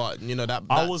him, but you know that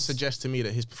suggests to me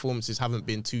that his performances haven't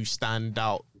been too stand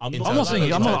out. I'm not saying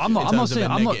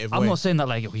that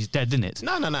like he's dead in it.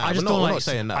 No. I just we're don't not like.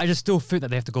 saying that. I just still think that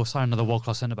they have to go sign another world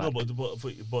class centre back. No,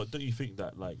 but don't you think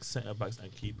that like centre backs and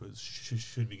keepers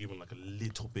should be given like a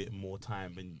little bit more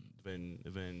time than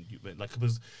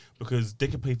because they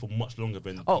can play for much longer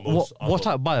than most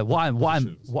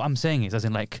what I'm saying is, as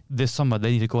in like this summer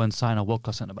they need to go and sign a world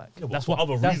class centre back. Yeah, that's for what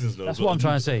other reasons though. That's what I'm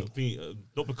trying to say.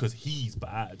 Not because he's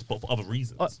bad, but for other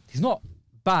reasons. He's not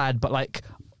bad, but like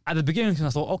at the beginning I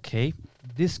thought, okay,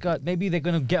 this guy maybe they're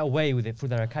gonna get away with it through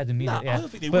their academy. Nah, yeah. I don't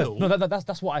think they but will. No,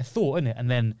 that's what I thought, innit? And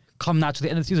then come now to the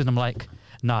end of the season, I'm like,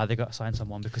 nah, they got to sign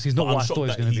someone because he's not But what I'm I thought he was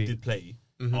shocked that gonna he be. did play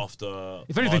after.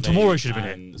 If anything, Mane tomorrow he should have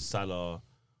been and Salah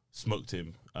smoked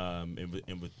him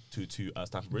in with 2-2 at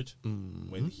Stamford Bridge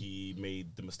when he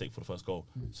made the mistake for the first goal.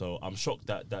 So I'm shocked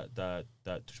that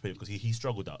because he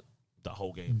struggled that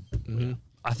whole game. Yeah.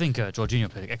 I think Jorginho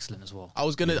played excellent as well. I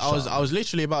was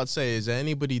literally about to say, is there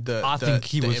anybody that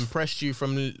impressed you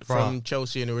from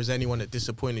Chelsea, and or is anyone that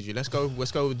disappointed you? Let's go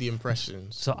with the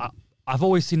impressions. So I've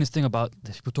always seen this thing about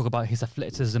people talk about his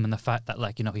athleticism and the fact that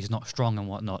like, you know, he's not strong and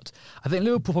whatnot. I think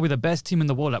Liverpool probably the best team in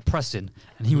the world at pressing,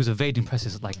 and he was evading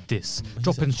presses like this,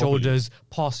 dropping shoulders,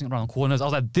 passing around corners. I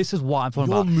was like, this is what I'm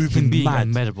talking about. Him being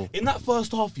unmedable. In that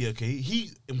first half year, okay,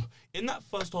 in that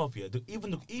first half year,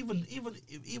 even the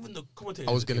commentators.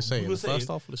 I was going to say, in the saying, first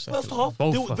half or the second? First half,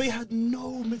 they had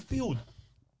no midfield.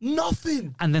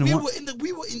 Nothing. And then we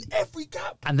were in every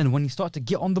gap. And then when he started to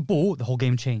get on the ball, the whole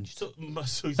game changed. So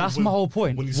that's my whole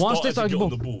point. When he Once started they started to get on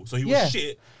the ball, so he was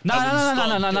shit.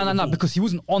 No, because he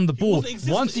wasn't on the ball.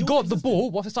 Once he got the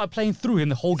ball, once he started playing through him,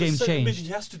 the whole game changed. He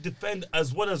has to defend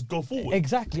as well as go forward.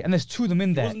 Exactly, and there's two of them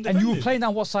in there. And you were playing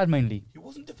down what side mainly? He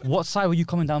wasn't defending. What side were you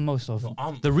coming down most of?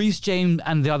 The Reece James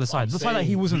and the other side. The side that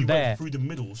he wasn't there. Went through the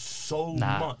middle so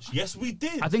much. Yes, we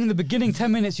did. I think in the beginning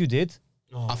 10 minutes you did.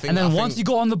 And then once you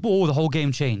got on the ball, the whole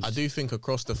game changed. I do think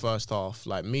across the first half,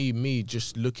 like me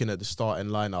just looking at the starting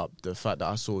lineup, the fact that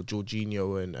I saw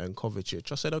Jorginho and Kovacic,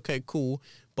 I said, okay, cool,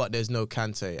 but there's no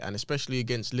Kante. And especially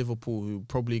against Liverpool, who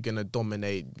probably going to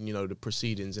dominate, you know, the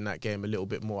proceedings in that game a little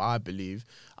bit more, I believe.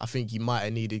 I think you might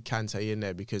have needed Kante in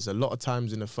there because a lot of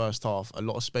times in the first half, a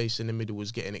lot of space in the middle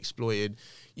was getting exploited.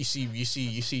 You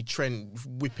see Trent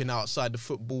whipping outside, the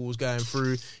footballs going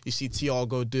through. You see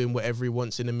Thiago doing whatever he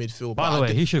wants in the midfield. By the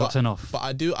way, he should have got sent off. But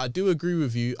I do agree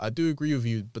with you.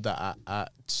 But that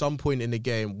at some point in the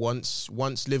game, once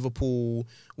Liverpool,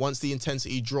 once the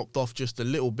intensity dropped off just a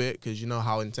little bit, because you know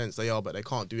how intense they are, but they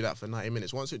can't do that for 90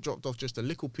 minutes. Once it dropped off just a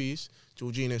little piece,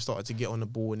 Jorginho started to get on the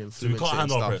ball and influence. So we can't it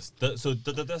and handle stuff.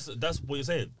 press. That's what you're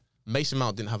saying. Mason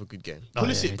Mount didn't have a good game.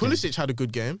 Pulisic had a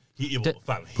good game. He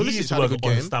Pulisic needs to had a work good on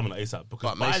game. his stamina ASAP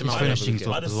because But Mason Mount finishing had a good game.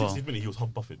 stuff by the as well. 60th minute he was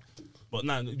hot buffing. But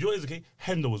now, you know what is okay?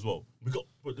 Hendo as well.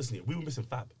 Listen here, we were missing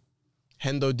Fab.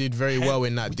 Hendo did very well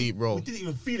in that deep role. We didn't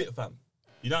even feel it, fam.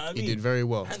 You know what I mean? He did very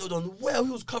well. Hendo done well.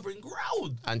 He was covering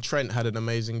ground. And Trent had an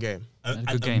amazing game. An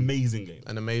good game. amazing game.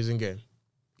 An amazing game.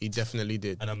 He definitely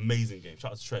did. An amazing game.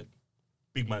 Shout out to Trent.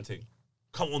 Big man thing.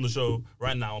 Come on the show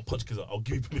right now and punch Kizza. I'll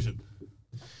give you permission.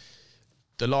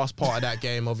 The last part of that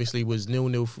game obviously was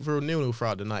 0-0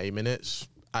 throughout the 90 minutes.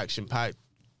 Action packed.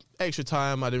 Extra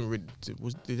time.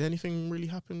 Did anything really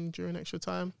happen during extra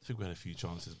time? I think we had a few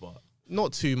chances, but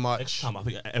Not too much. extra time. I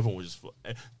think everyone was just. Do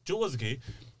you know what was okay?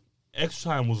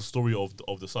 Extra time was a story of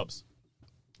the subs.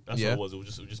 That's Yeah. what it was. It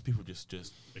was just people just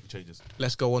making changes.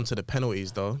 Let's go on to the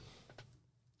penalties though.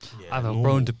 I have a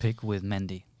bone to pick with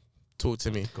Mendy. Talk to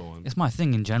me. Go on. It's my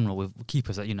thing in general with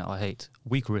keepers that, you know, I hate.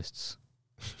 Weak wrists.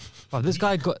 Bro, this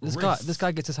guy got this guy. Wrists. This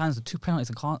guy gets his hands on 2 penalties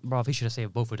and can't. Bro, he should have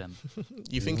saved both of them.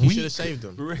 You think he should have saved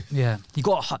them? Yeah, he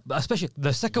got especially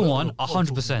the second one,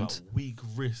 100%. Weak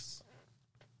wrists.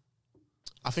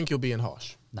 I think you're being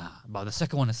harsh. Nah, but the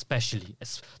second one especially.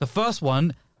 The first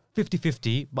one,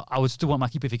 50-50, but I would still want my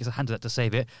keeper if he gets a hand to that to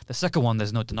save it. The second one,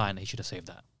 there's no denying that he should have saved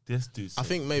that. This dude. I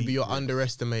think maybe you're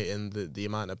underestimating the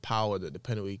amount of power that the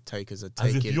penalty takers are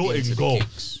As taking if you're into in the goal.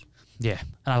 kicks. Yeah,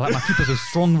 and I like my keepers with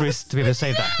strong wrists to be able to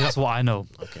save that. 'Cause that's what I know.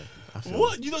 Okay. I feel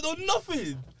What? You don't know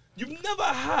nothing. You've never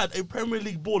had a Premier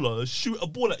League baller shoot a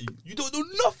ball at you. You don't know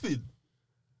nothing.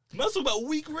 Man's talking about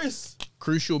weak wrists.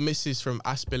 Crucial misses from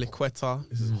Aspilicueta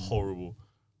This is horrible.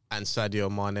 and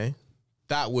Sadio Mane.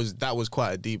 That was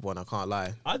quite a deep one. I can't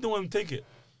lie. I don't want him to take it.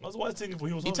 That's why I was taking for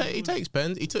he was. He takes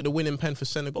pens. He took the winning pen for But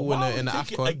Senegal why in the would he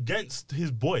take it AFCON. against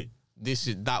his boy?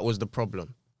 That was the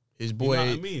problem. His boy You know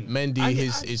what I mean? Mendy,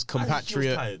 his I just compatriot.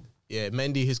 was tired. Yeah,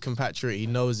 Mendy, his compatriot, he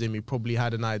knows him. He probably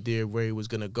had an idea of where he was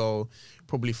going to go.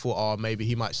 Probably thought, oh, maybe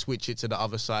he might switch it to the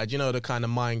other side. You know, the kind of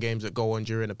mind games that go on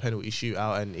during a penalty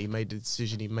shootout, and he made the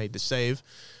decision, he made the save.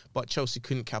 But Chelsea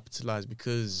couldn't capitalise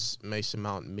because Mason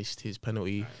Mount missed his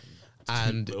penalty.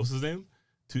 And What's his name?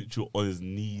 Tuchel on his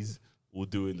knees, all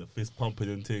doing the fist pumping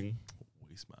and thing.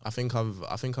 Waste man. I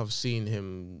think I've seen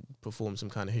him perform some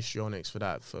kind of histrionics for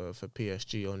that for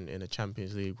PSG in a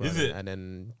Champions League run, Is it? and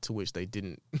then to which they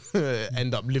didn't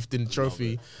end up lifting the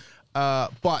trophy.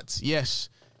 But yes,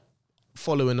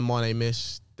 following the Mane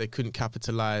miss, they couldn't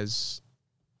capitalise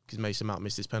because Mason Mount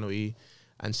missed his penalty,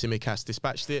 and Tsimikas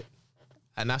dispatched it,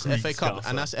 and that's Greek FA Cup, scouser.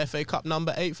 and that's FA Cup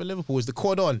number 8 for Liverpool. Is the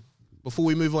quad on? Before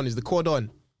we move on, is the quad on?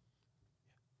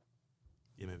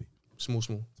 Yeah, maybe. Small.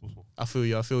 Small. I feel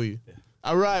you. Yeah.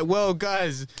 All right, well,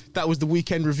 guys, that was the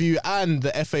weekend review and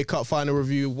the FA Cup final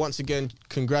review. Once again,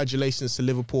 congratulations to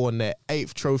Liverpool on their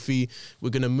 8th trophy. We're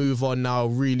going to move on now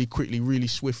really quickly, really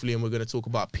swiftly, and we're going to talk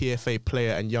about PFA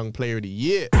Player and Young Player of the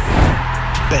Year.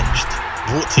 Benched.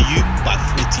 Brought to you by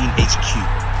 14HQ.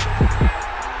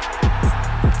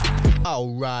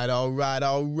 All right.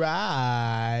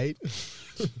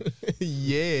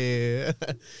 Yeah.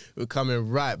 We're coming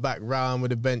right back round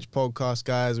with the Bench podcast,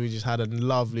 guys. We just had a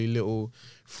lovely little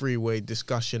freeway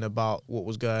discussion about what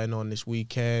was going on this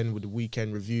weekend with the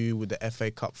weekend review, with the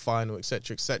FA Cup final,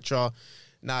 etc., etc.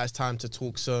 Now it's time to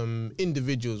talk some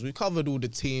individuals. We covered all the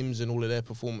teams and all of their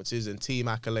performances and team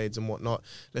accolades and whatnot.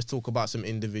 Let's talk about some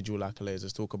individual accolades.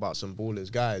 Let's talk about some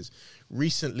ballers. Guys,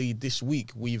 recently this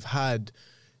week, we've had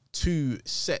 2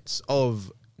 sets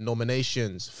of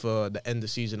nominations for the end of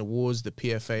season awards, the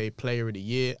PFA Player of the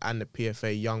Year and the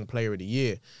PFA Young Player of the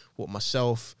Year. What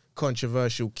myself,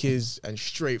 Controversial Kiz, and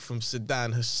straight from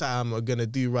Sudan, Hassam are going to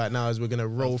do right now is we're going to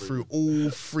roll through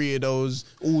all 3 of those,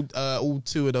 all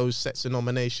 2 of those sets of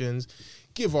nominations,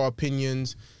 give our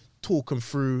opinions, talk them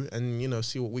through, and, you know,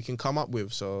 see what we can come up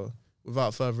with. So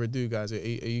without further ado, guys, are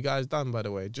you guys done, by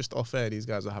the way? Just off air, these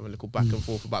guys are having a little back and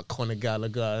forth about Conor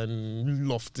Gallagher and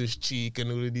Loftus-Cheek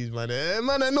and all of these, man.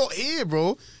 Man, they're not here,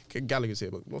 bro. Okay, Gallagher's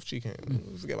here, but Loftus-Cheek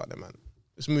ain't. Forget about that, man.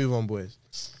 Let's move on, boys.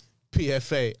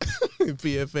 PFA.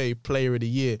 PFA Player of the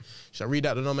Year. Shall I read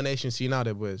out the nominations to you now,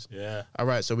 there, boys? Yeah. All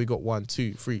right, so we got 1,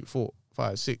 2, 3, 4,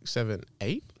 5, 6, 7,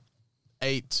 8.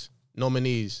 8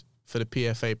 nominees for the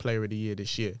PFA Player of the Year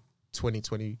this year,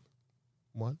 2021,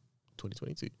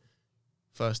 2022.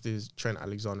 First is Trent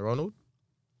Alexander-Arnold,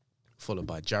 followed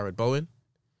by Jared Bowen,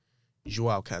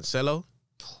 Joao Cancelo,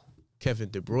 Kevin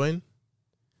De Bruyne,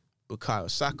 Bukayo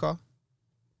Saka,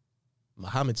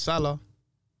 Mohamed Salah,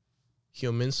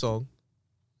 Heung-min Son,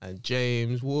 and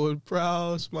James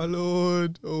Ward-Prowse, my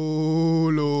lord. Oh,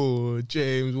 Lord,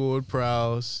 James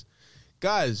Ward-Prowse.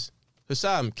 Guys,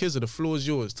 Hassam, Kizza, the floor's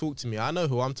yours. Talk to me. I know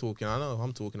who I'm talking. I know who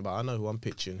I'm talking about. I know who I'm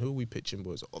pitching. Who are we pitching,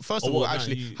 boys? First of all,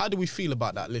 actually, how do we feel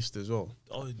about that list as well?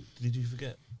 Oh, did you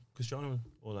forget Cristiano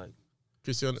or like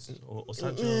Cristiano or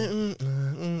Sancho?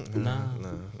 Nah.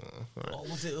 Oh,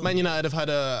 was it? Man United have had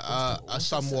a what's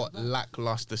the somewhat setback?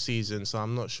 lackluster season, so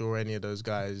I'm not sure any of those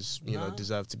guys, you know,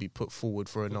 deserve to be put forward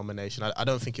for a nomination. I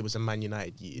don't think it was a Man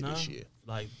United year this year.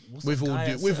 Like, what's With that all guy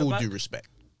due, at with all centre-back? due respect.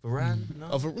 Varane? No.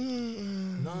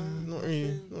 Not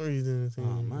really doing anything.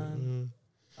 Oh, man.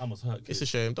 I must hurt. It's a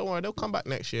shame. Don't worry, they'll come back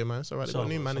next year, man. It's all right. They've got a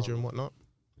new Inshallah, manager and inshallah. whatnot.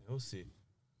 We'll see.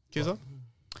 Kizza?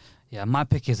 Yeah, my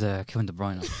pick is Kevin De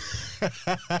Bruyne.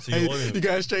 So you're on him. You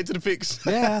going straight to the picks?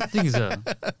 Yeah, I think he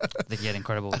had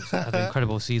an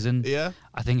incredible season. Yeah.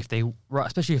 I think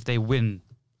especially if they win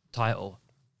title,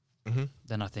 Mhm.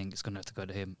 then I think it's going to have to go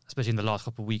to him. Especially in the last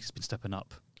couple of weeks, he's been stepping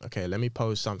up. Okay, let me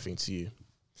pose something to you.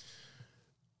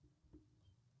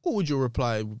 What would your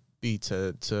reply be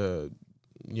to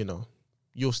you know,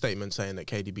 your statement saying that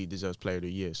KDB deserves Player of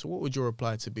the Year. So what would your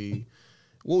reply be?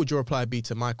 What would your reply be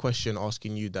to my question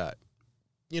asking you that,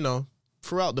 you know,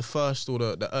 throughout the first or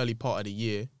the early part of the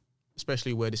year,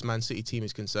 especially where this Man City team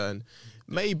is concerned,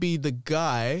 maybe the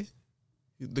guy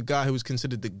who was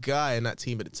considered the guy in that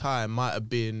team at the time might have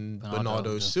been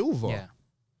Bernardo Silva. Yeah.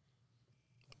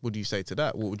 What do you say to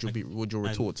that? What would your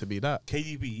retort to be that?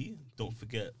 KDB, don't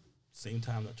forget, same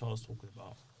time that Charles talking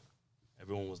about,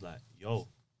 everyone was like, yo,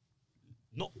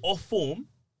 not off form,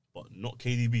 but not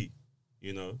KDB.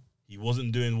 You know, he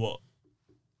wasn't doing what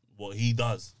he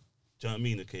does. Do you know what I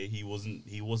mean? Okay, he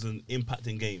wasn't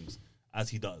impacting games as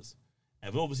he does.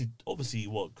 And obviously,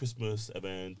 what Christmas and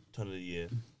then turn of the year,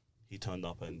 he turned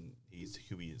up and he's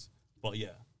who he is. But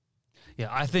yeah,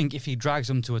 I think if he drags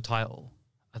them to a title,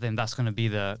 I think that's going to be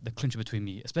the clincher between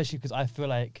me, especially because I feel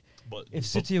like if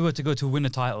City were to go to win a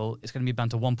title, it's going to be down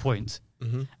to 1 point.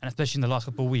 Mm-hmm. And especially in the last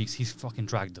couple of weeks, he's fucking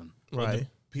dragged them. Right.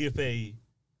 The PFA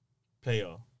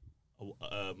player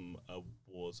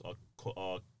awards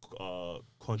are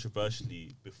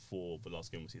controversially before the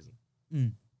last game of the season.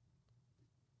 Mm.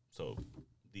 So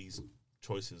these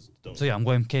choices don't... So yeah, I'm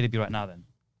going KDB right now then.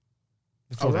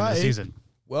 Before the end of the season.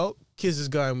 Well, Kiz is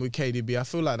going with KDB. I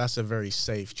feel like that's a very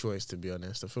safe choice, to be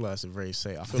honest. I feel like that's a very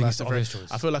safe.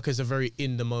 I feel like it's a very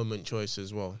in the moment choice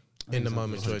as well. In the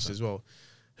moment choice as well.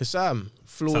 Hassam,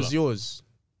 floor's yours.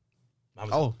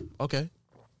 Oh, okay.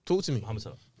 Talk to me. Mohamed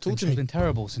Salah. Talk to me. He's been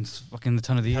terrible since fucking the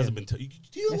turn of the year. Hasn't been. Do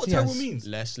you know what terrible means?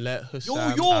 Let's let Hassam.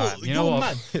 You're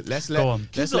mad. Let's Go on.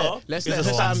 let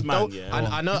Hassam. Man, yeah.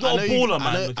 I know. He's not a baller,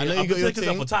 man. I know you got your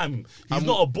thing. For time. He's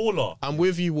not a baller. I'm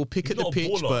with you. We'll pick at the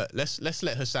pitch, but let's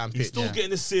let Hassam pitch. He's still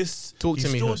getting assists. Talk to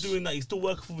me. He's still doing that. He's still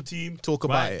working for the team. Talk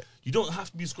about it. You don't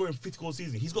have to be scoring 50 goals a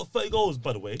season. He's got 30 goals,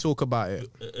 by the way. Talk about it.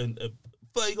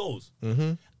 30 goals.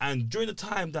 Mm-hmm. And during the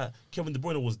time that Kevin De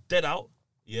Bruyne was dead out,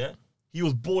 yeah, he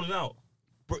was balling out,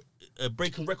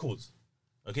 breaking records.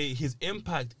 Okay, his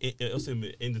impact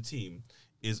in the team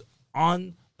is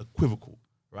unequivocal,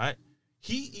 right?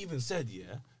 He even said,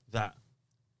 yeah, that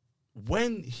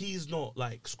when he's not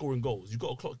like scoring goals, you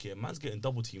got a clock here. Man's getting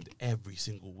double teamed every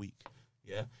single week,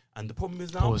 yeah. And the problem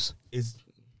is now is,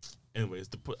 anyways,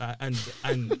 and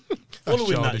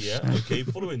following that, yeah, okay,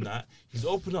 following that, he's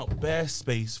opened up bare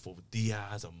space for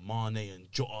Diaz and Mane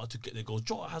and Jota to get their goals.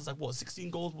 Jota has like 16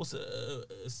 goals,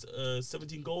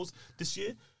 17 goals this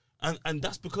year, and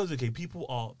that's because people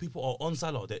are on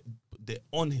Salah, they're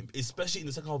on him, especially in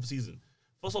the second half of the season.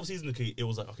 First half of the season, okay, it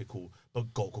was like, okay, cool,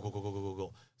 but go.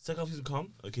 Second half of the season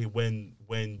come, okay,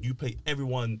 when you play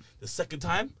everyone the second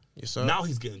time, yes, sir. Now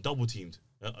he's getting double teamed,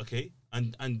 okay,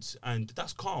 and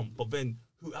that's calm. But then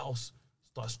who else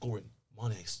starts scoring?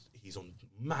 Mane, he's on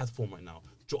mad form right now.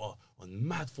 Jota on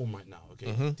mad form right now, okay.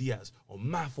 Mm-hmm. Diaz on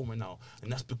mad form right now,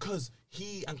 and that's because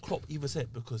he and Klopp even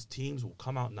said because teams will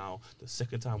come out now the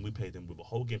second time we play them with a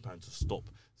whole game plan to stop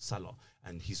Salah,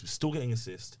 and he's still getting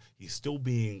assists. He's still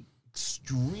being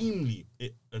extremely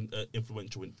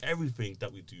influential in everything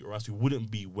that we do, or else we wouldn't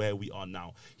be where we are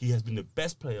now. He has been the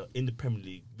best player in the Premier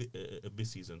League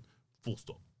this season, full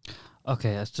stop.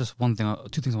 Okay, that's just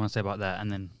two things I want to say about that,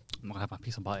 and then I'm going to have my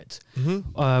piece about it.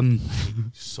 Mm-hmm.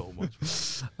 So much.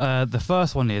 The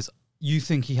first one is, you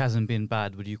think he hasn't been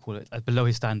bad, would you call it, below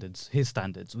his standards,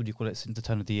 would you call it, since the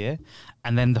turn of the year?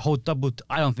 And then the whole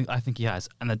I think he has.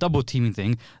 And the double teaming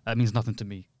thing, that means nothing to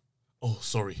me. Oh,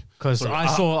 sorry. Because I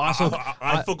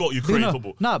forgot you create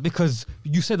football. No, because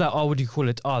you said that. Oh, what do you call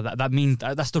it? Oh, that means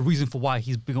that's the reason for why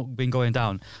he's been going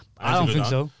down. I don't think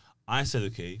so. I said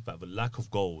okay, that the lack of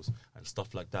goals and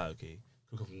stuff like that. Okay,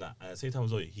 could come from that. And at the same time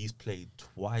as well, he's played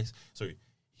twice. Sorry,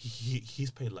 he's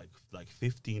played like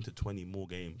 15 to 20 more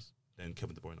games than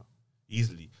Kevin De Bruyne.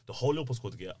 Easily, the whole Liverpool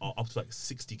squad to get are up to like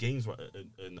 60 games right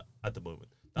at the moment.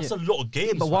 That's a lot of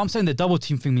games. But what I'm saying, the double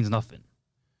team thing means nothing.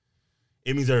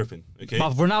 It means everything, okay?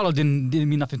 But Ronaldo didn't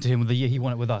mean nothing to him the year he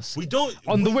won it with us. We don't...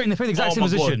 On the wing, they play the exact same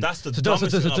position. God, that's the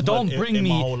dumbest thing I've don't heard bring in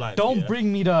me, my whole life, don't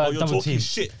bring me the double team.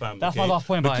 Shit, fam. That's my last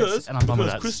point about it, and I'm done with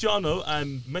that. Because Cristiano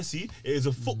and Messi, it is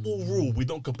a football rule. We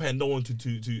don't compare no one to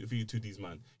these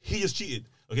man. He just cheated,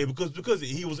 okay? Because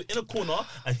he was in a corner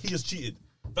and he just cheated.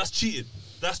 That's cheating.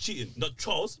 Not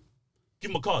Charles. Give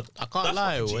him a card. I can't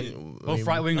lie. Both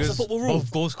right wingers, that's a football rule.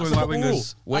 Both goal scoring right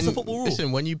wingers. That's a football rule.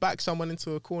 Listen, when you back someone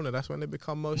into a corner, that's when they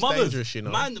become most dangerous, you know.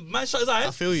 Man shut his eyes.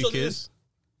 I feel you, kids.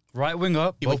 Right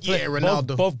winger,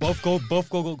 Ronaldo.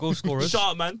 Both goal scorers. Shut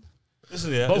up, man.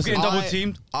 Listen, yeah. Both Listen, getting double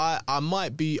teamed. I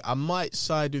might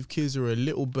side with Kizer a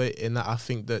little bit in that I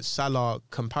think that Salah,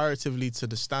 comparatively to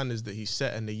the standards that he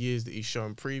set and the years that he's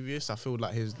shown previous, I feel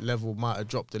like his level might have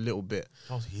dropped a little bit.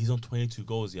 Charles, he's on 22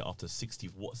 goals after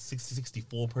 64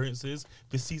 appearances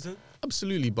this season.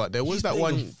 Absolutely, but there was He's that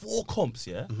playing one. on 4 comps,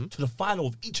 to the final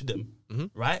of each of them,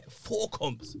 right? 4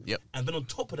 comps. Yep. And then on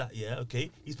top of that,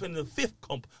 he's playing the 5th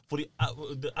comp for the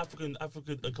African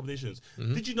accommodations.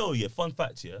 Did you know, fun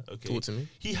fact, okay? Talk to me.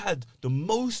 He had the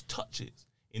most touches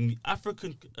in the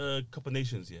African Cup of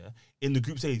Nations, in the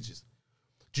group stages.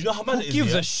 Do you know how mad it is?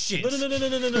 Gives a shit.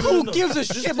 No. Who gives a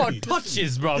shit about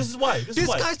touches, bro? This is why. This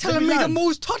guy's telling me the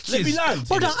most touches. Let me land.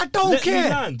 Brother, I don't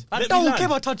care. I don't care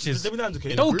about touches. Let me land,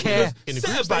 okay? Don't care. In the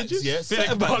group stages? Look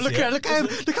at him.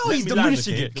 Look how he's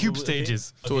diminishing it. Cube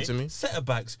stages. Talk to me. Centre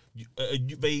backs,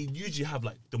 they usually have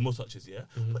like the most touches,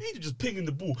 but he's just pinging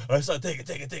the ball. I start take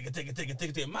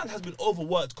it. Man has been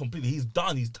overworked completely. He's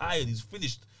done. He's tired. He's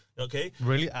finished. Okay.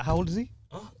 Really? How old is he?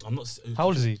 I'm not. How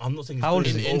old is he? I'm not saying. How old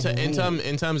is he?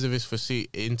 In terms of his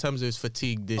fatigue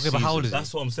this season. But how old is he?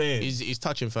 That's what I'm saying. He's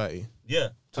touching 30. Yeah.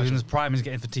 So in his prime, he's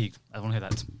getting fatigued. I don't want to hear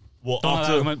that. What, Don't like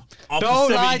after, the argument. after Don't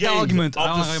 70 like the games, argument. I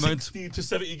don't After like the argument. 60 to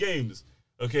 70 games,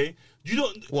 okay? You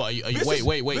don't. What are you? This is-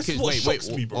 Wait, this is kids, what wait. shocks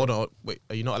me, bro. Hold on. Wait,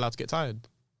 are you not allowed to get tired?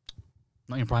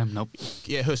 Not in prime, nope.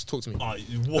 Yeah, Hus, talk to me.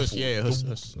 Waffle. Hus, yeah, Hus.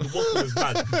 The waffle is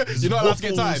mad. You're not allowed to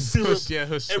get Waffle, tired. syrup, Hus, yeah,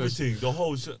 Hus. everything. The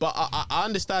whole shit. But I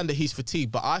understand that he's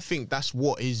fatigued, but I think that's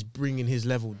what is bringing his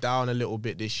level down a little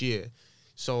bit this year.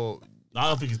 So I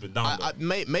don't think he's been down.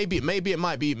 maybe it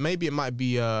might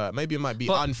be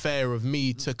unfair of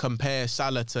me to compare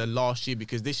Salah to last year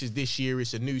because this year.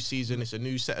 It's a new season. It's a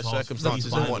new set of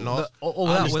circumstances and whatnot.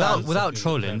 Without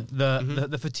trolling,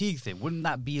 the fatigue thing, wouldn't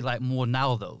that be like more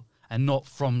now though, and not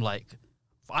from like?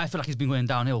 I feel like he's been going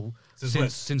downhill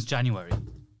since January.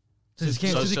 Since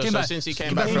he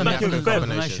came back from back the in African Feb. Cup of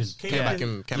Nations. Came back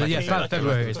in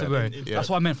February. It's February. Yeah. That's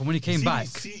what I meant from when he came back.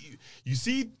 You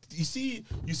see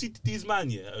these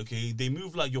man, okay, they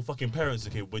move like your fucking parents,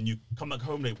 okay, when you come back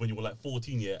home late when you were like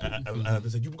 14, and they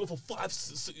said, you would go for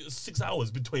 5-6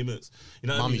 hours between minutes. You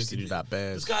know what I Mum mean? used to do that,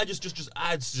 bears. This guy just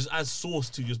adds sauce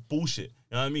to just bullshit.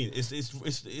 You know what I mean?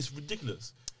 It's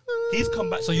ridiculous. He's come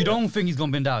back. So you don't think he's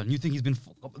gone been down? You think he's been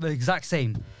the exact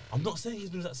same? I'm not saying he's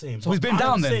been that same. So he's been but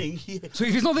down I'm then. saying So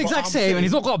if he's not the exact I'm same saying- and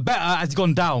he's not got better as he's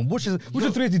gone down, which three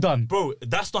has he done? Bro,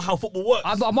 that's not how football works.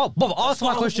 I'm not. Bob, answer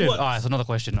not my how question. football All works. right, it's another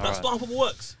question. All That's right. not how football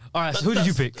works. All right, so who did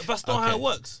you pick? That's not how it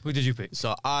works. Who did you pick?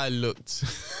 So I looked.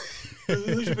 Who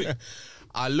did you pick?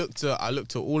 I looked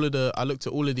at all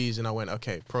of these and I went,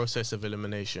 okay, process of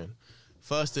elimination.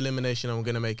 First elimination I'm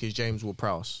gonna make is James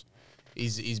Ward-Prowse.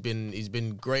 He's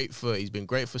been great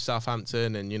for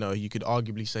Southampton, and you know you could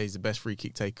arguably say he's the best free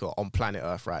kick taker on planet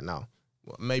Earth right now.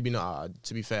 Well, maybe not.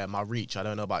 To be fair, my reach, I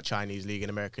don't know about Chinese league and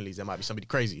American leagues. There might be somebody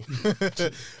crazy,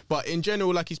 but in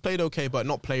general, like he's played okay, but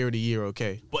not player of the year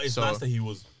okay. But it's nice that he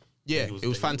was. Yeah, it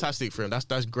was fantastic for him. That's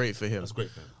great for him. That's great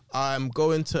for him. I'm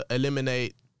going to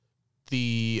eliminate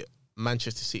the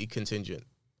Manchester City contingent.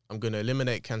 I'm going to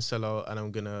eliminate Cancelo and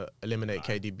I'm going to eliminate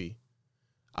KDB.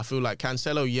 I feel like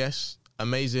Cancelo, yes,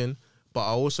 amazing, but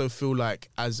I also feel like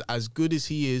as good as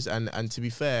he is, and to be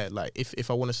fair, like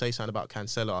if I want to say something about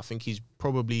Cancelo, I think he's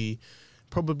probably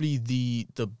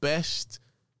the best.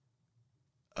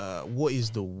 What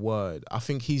is the word? I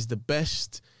think he's the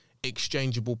best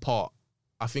exchangeable part.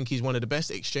 I think he's one of the best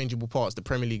exchangeable parts the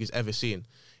Premier League has ever seen.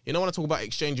 You know, when I talk about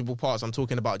exchangeable parts, I'm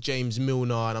talking about James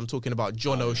Milner and I'm talking about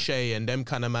John O'Shea and them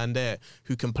kind of man there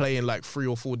who can play in like 3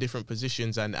 or 4 different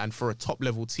positions and for a top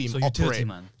level team So operate. utility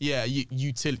man. Yeah,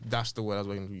 utility. That's the word I was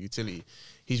looking for. Utility.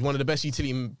 He's one of the best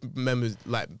utility members,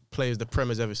 like players the Prem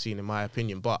has ever seen, in my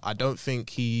opinion. But I don't think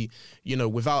he, you know,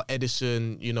 without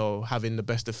Edison, you know, having the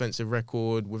best defensive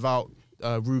record, without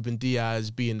Ruben Diaz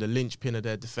being the linchpin of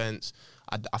their defense,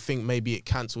 I think maybe it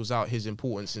cancels out his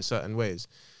importance in certain ways.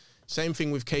 Same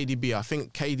thing with KDB. I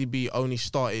think KDB only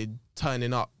started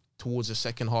turning up towards the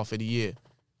second half of the year.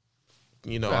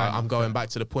 You know, I'm going back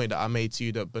to the point that I made to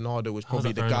you that Bernardo was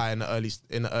probably the guy in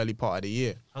the early part of the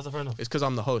year. How's that fair enough? It's because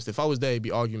I'm the host. If I was there, he'd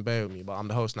be arguing bare with me, but I'm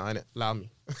the host now, innit? Allow me.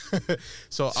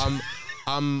 So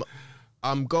I'm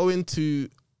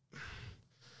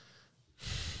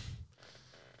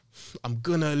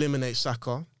gonna eliminate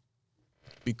Saka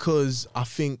because I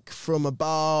think from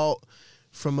about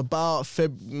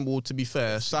February, well, to be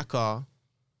fair, Saka,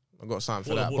 I got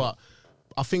something for that, but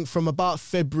I think from about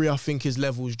February, I think his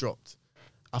levels dropped.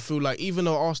 I feel like even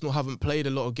though Arsenal haven't played a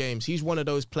lot of games, he's one of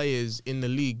those players in the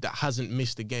league that hasn't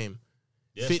missed a game.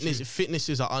 Yeah, Fitness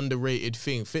is an underrated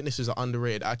thing. Fitness is an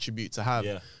underrated attribute to have.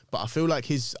 Yeah. But I feel like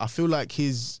his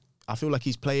I feel like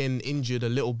he's playing injured a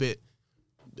little bit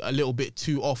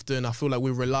too often. I feel like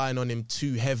we're relying on him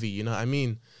too heavy, you know what I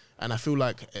mean? And I feel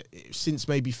like since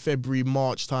maybe February,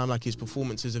 March time, like his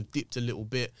performances have dipped a little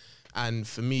bit. And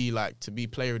for me, like to be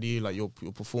player of the year, like your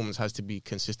performance has to be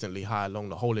consistently high along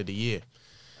the whole of the year.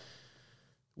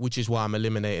 Which is why I'm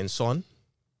eliminating Son.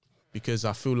 Because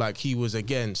I feel like he was,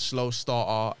 again, slow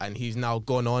starter and he's now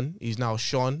gone on. He's now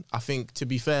shone. I think, to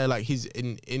be fair, like he's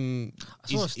in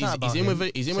with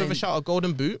a shout of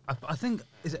Golden Boot. I think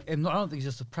I don't think he's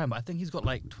just a Prem, but I think he's got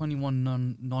like 21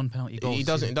 non-penalty goals. He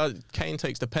doesn't. Kane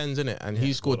takes the pens, innit? And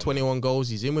he scored 21 goals.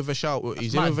 He's in with a shout.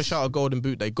 He's in with a shout of Golden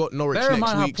Boot. They got Norwich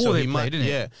next week, so he might.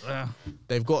 Yeah,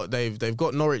 they've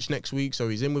got Norwich next week, so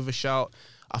he's in with a shout.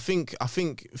 I think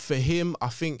for him, I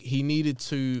think he needed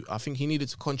to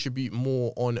contribute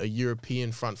more on a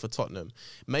European front for Tottenham.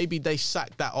 Maybe they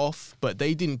sacked that off, but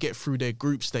they didn't get through their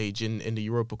group stage in the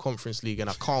Europa Conference League, and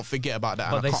I can't forget about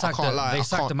that. But they sacked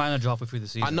the manager halfway through the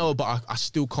season. I know, but I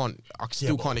still can't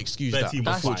excuse that.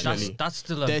 Unfortunately, that's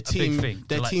still a big thing.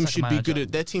 Their team should be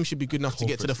good. Their team should be good enough to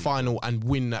get to the final and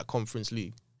win that Conference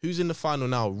League. Who's in the final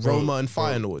now? Roma and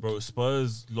Feyenoord. Bro,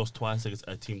 Spurs lost twice against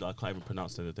a team that I can't even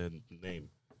pronounce their name.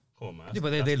 Come on, man. Yeah,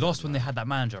 but they lost when they had that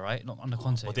manager, right? Not under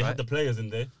Conte, but they had the players in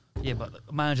there. Yeah, but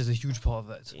the manager's a huge part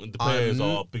of it. The players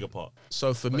are a bigger part.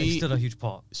 So for But me, it's still a huge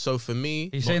part. So for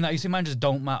me, You're saying that? You say managers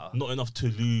don't matter? Not enough to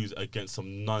lose against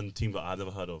some non-team that I've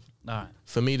never heard of. All right.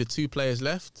 For me, the two players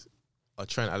left are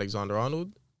Trent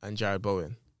Alexander-Arnold and Jared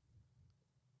Bowen.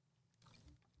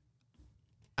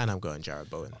 And I'm going Jared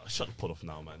Bowen. Shut the pod off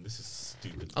now, man. This is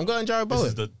stupid. I'm going Jared Bowen. This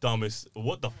is the dumbest.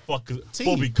 What the fuck is...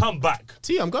 Bobby, come back.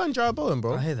 I'm going Jared Bowen,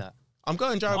 bro. I hear that. I'm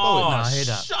going Jared Bowen. No, I hear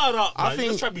that. Shut up, man. I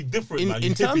think You're trying to be different, man.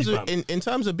 in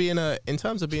terms of being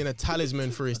a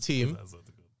talisman for his team,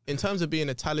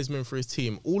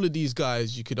 all of these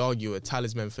guys you could argue are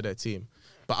talisman for their team,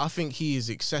 but I think he is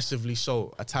excessively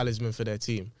so a talisman for their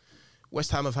team.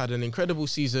 West Ham have had an incredible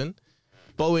season.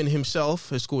 Bowen himself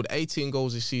has scored 18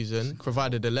 goals this season,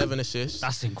 provided 11 assists.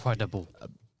 That's incredible.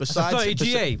 Besides,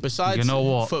 you know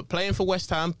what? For playing for West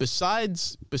Ham,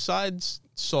 besides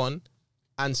Son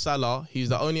and Salah, he's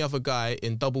the only other guy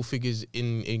in double figures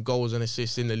in goals and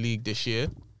assists in the league this year.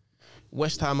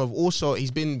 West Ham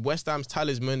he's been West Ham's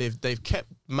talisman. If they've kept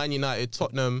Man United,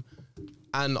 Tottenham,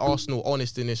 and Arsenal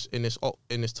honest in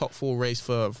this top four race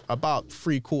for about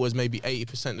 3/4, maybe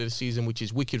 80% of the season, which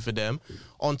is wicked for them.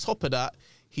 On top of that,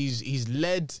 he's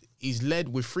led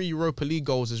with 3 Europa League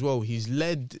goals as well. He's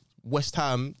led West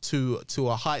Ham to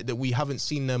a height that we haven't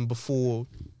seen them before,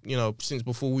 you know, since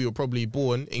before we were probably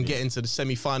born, in getting to the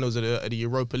semi-finals of the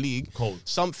Europa League. Cold.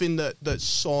 Something that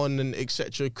Son and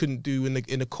etc. couldn't do in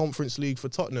the Conference League for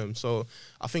Tottenham. So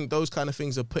I think those kind of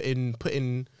things are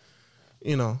putting.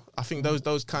 You know, I think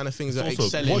those kind of things are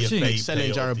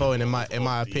excelling Jared Bowen in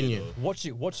my opinion.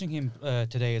 Watching him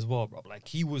today as well, bro. Like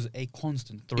he was a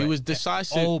constant threat. He was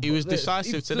decisive. He was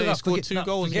decisive today. He scored 2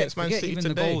 goals against Man City even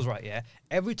today. The goals, right? Yeah.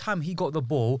 Every time he got the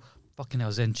ball, fucking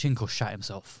hell, Zinchenko shot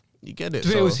himself. You get it.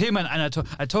 It was him and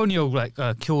Antonio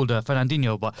killed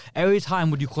Fernandinho, but every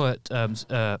time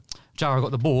Jared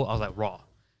got the ball, I was like, raw.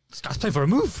 This guy's playing for a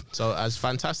move. So as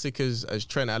fantastic as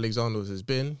Trent Alexander has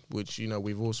been, which you know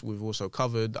we've also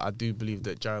covered, I do believe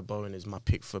that Jared Bowen is my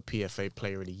pick for PFA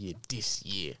Player of the Year this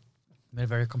year. Made a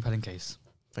very compelling case.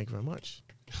 Thank you very much.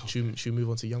 Should we move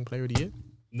on to Young Player of the Year?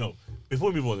 No.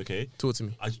 Before we move on, okay? Talk to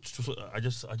me. I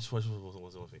just want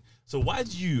one thing. So why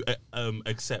do you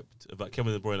accept that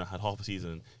Kevin De Bruyne had half a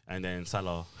season and then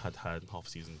Salah had half a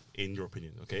season, in your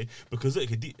opinion, okay? Because look,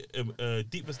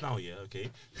 deepest now, yeah, okay?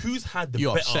 Who's had the better...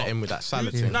 You're upsetting with that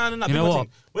Salah thing. No. You know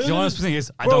what? The honest thing is,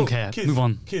 I don't care. Move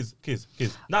on. Kids.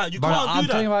 Nah, you can't do that. I'm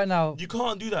telling you right now. You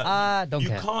can't do that. I don't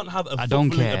care. You can't have a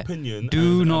footballing opinion.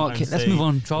 Do not care. Let's move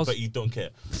on, Charles. But you don't care.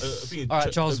 All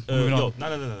right, Charles, moving on.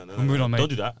 No. Moving on, mate. Don't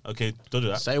do that, okay? Don't do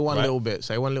that. Say one little bit.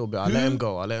 I'll let him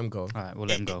go. All right, we'll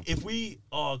let him go. If we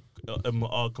are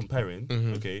comparing,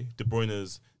 okay, De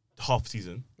Bruyne's half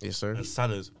season, yes, sir, and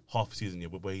Salah's half season, yeah,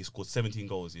 where he scored 17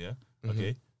 goals, yeah,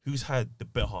 okay, who's had the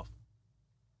better half?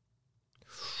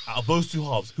 Out of those two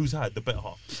halves, who's had the better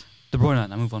half? De Bruyne.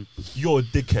 Now move on. You're a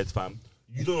dickhead, fam.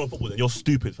 You don't know football. Then. You're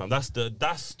stupid, fam. That's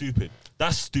stupid.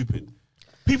 That's stupid.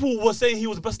 People were saying he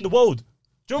was the best in the world.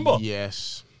 Do you remember?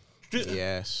 Yes.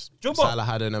 Salah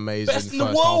had an amazing best in the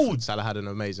world. Salah had an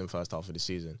amazing first half of the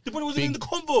season. De Bruyne wasn't in the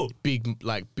combo.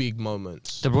 Big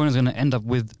moments. De Bruyne's going to end up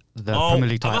with the Premier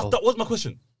League title. That was my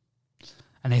question.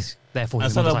 And therefore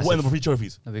he's Salah decisive. won over 3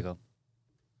 trophies. There we go.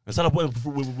 Instead of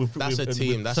with That's a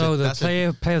team. That's So a, the that's player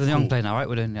of the young Cool. player now, right?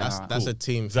 We're doing that's alright. a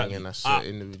team Exactly. thing, and that's I-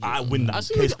 individual. I win that. I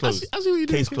see Case what- closed. I see what you're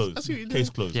doing. Case I closed. see what you're doing. Case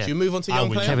closed. Yeah. Should we move on to I young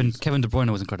win. players? Kevin De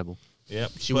Bruyne was incredible.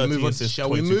 Yep. Shall we move on? Shall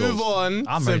we move on?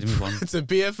 I'm to, ready to move on. to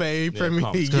BFA Premier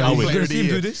come. League It's gonna Young be- Player we're of the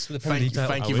Year.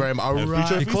 Thank you very much. All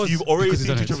right. Because- You've already because he's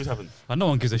seen done 2 it. trophies happen. And no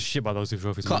one gives a shit about those two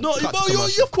trophies. Cut. man. No, Cut bro, to of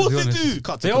commercial. course To be they honest. do.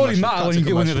 Cut to They only commercial. matter Cut when to you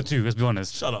get one of commercial. the two. Let's be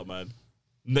honest. Shut up, man.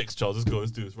 Next, Charles. Let's go.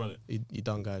 Let's do this. Run it. You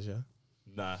done, guys? Yeah.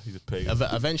 Nah, he's a pig.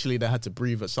 Eventually, they had to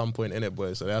breathe at some point in it,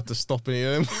 boys. So they had to stop it.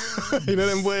 You know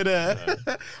them boy there.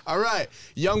 All right,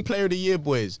 Young Player of the Year,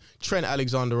 boys. Trent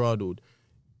Alexander-Arnold,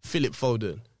 Philip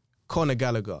Foden, Conor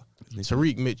Gallagher,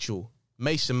 Tariq Mitchell,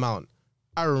 Mason Mount,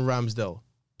 Aaron Ramsdale,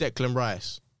 Declan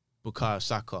Rice, Bukayo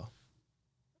Saka.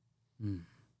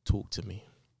 Talk to me.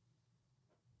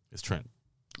 It's Trent.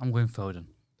 I'm going Foden.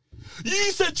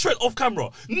 You said Trent off camera.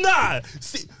 Nah.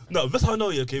 See, no, that's how I know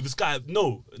you, okay? This guy,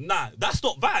 no, nah.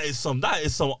 That is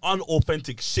some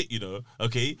unauthentic shit, you know,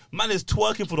 okay? Man is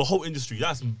twerking for the whole industry.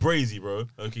 That's brazy, bro.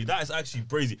 Okay, that is actually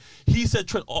brazy. He said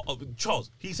Trent, Charles,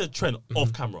 he said Trent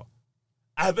off camera.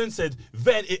 I then said,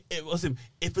 it was him.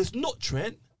 If it's not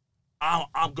Trent,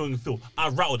 I'm going Phil. I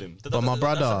rattled him. But my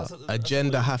brother,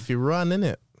 agenda happy run,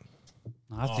 innit?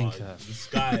 I think. This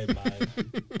guy, man.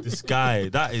 This guy,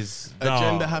 that is...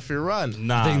 Agenda happy run.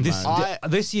 Nah, I think this man.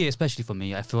 this year, especially for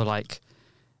me, I feel like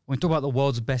when we talk about the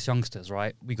world's best youngsters,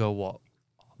 right? We go what?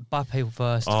 Mbappe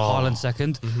first, Haaland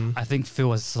second. I think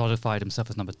Phil has solidified himself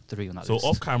as number 3 on that So list.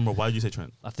 off camera, why did you say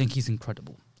Trent? I think he's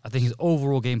incredible. I think his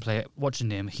overall gameplay, watching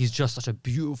him, he's just such a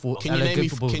beautiful, Can you elegant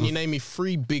footballer. name me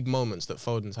 3 big moments that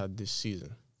Foden's had this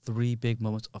season? 3 big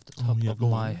moments off the top of go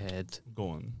my on. head. Go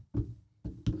on.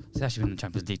 It's actually been in the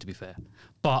Champions League, to be fair.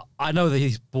 But I know that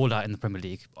he's balled out in the Premier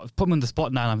League. I've put him on the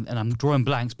spot now, and I'm drawing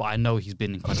blanks, but I know he's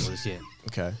been incredible this year.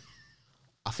 Okay.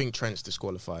 I think Trent's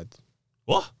disqualified.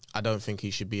 What? I don't think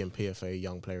he should be in PFA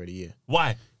Young Player of the Year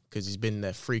Why? because he's been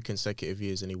there 3 consecutive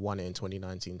years and he won it in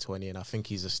 2019-20, and I think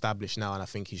he's established now, and I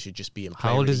think he should just be in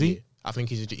Player How old of is the he? Year. I think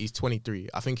he's 23.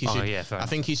 I think he Oh, should. yeah, fair I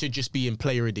think he should just be in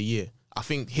Player of the Year. I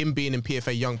think him being in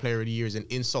PFA Young Player of the Year is an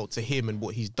insult to him and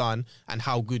what he's done and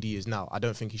how good he is now. I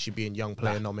don't think he should be in Young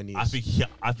Player nominees. I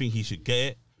think he should get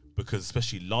it because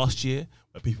especially last year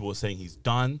when people were saying he's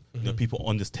done, you know, people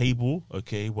on this table,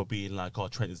 okay, were being like, "Oh,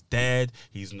 Trent is dead.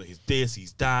 He's this,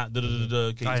 he's that." Da, da, da, da,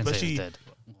 okay, I didn't say especially, he's dead.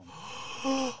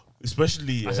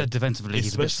 especially. I said defensively,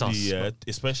 he's a bit sus.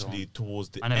 Especially towards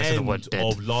the I never said the end word dead.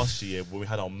 of last year when we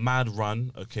had our mad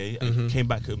run, okay, and came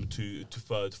back to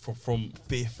third from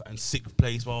 5th and 6th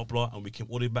place, blah blah blah, and we came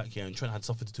all the way back here, and Trent had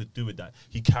something to do with that.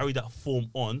 He carried that form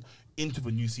on into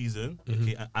the new season,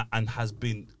 okay, and has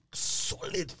been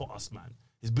solid for us, man.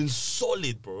 He's been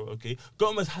solid, bro. Okay,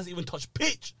 Gomez hasn't even touched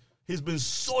pitch. He's been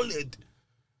solid.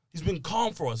 He's been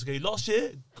calm for us. Okay, last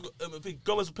year, I think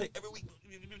Gomez was playing every week.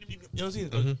 You know what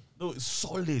I'm saying? No, it's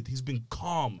solid. He's been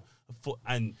calm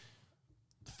and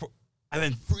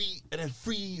then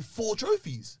 4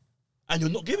 trophies, and you're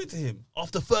not giving it to him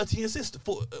after 13 assists.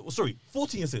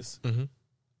 14 assists.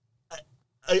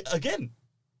 Again.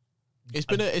 It's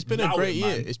been a Now great it, year.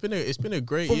 man. It's been a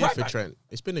great From year right for back. Trent.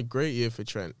 It's been a great year for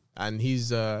Trent, and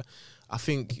he's I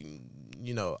think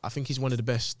he's one of the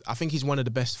best. I think he's one of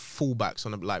the best fullbacks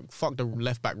on the fuck the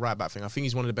left back right back thing. I think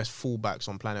he's one of the best fullbacks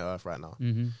on planet Earth right now.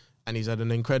 And he's had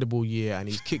an incredible year, and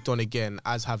he's kicked on again,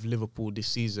 as have Liverpool this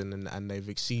season, and they've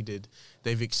exceeded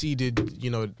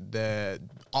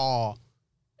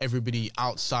everybody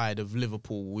outside of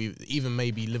Liverpool. Even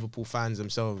maybe Liverpool fans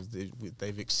themselves,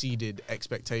 they've exceeded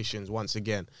expectations once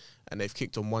again, and they've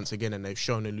kicked on once again, and they've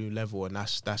shown a new level, and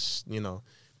that's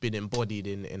been embodied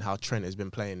in how Trent has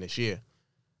been playing this year.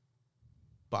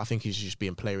 But I think he should just be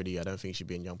in Player of the Year. I don't think he should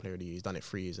be in Young Player of the Year. He's done it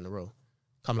 3 years in a row.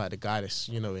 Come like the guy that's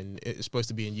it's supposed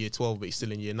to be in year 12, but he's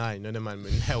still in year 9. You know, man,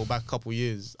 been held back a couple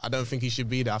years. I don't think he should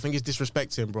be there. I think it's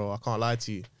disrespecting, bro. I can't lie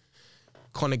to you.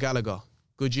 Conor Gallagher,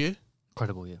 good year.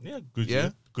 Incredible, yeah. Yeah, good Yeah?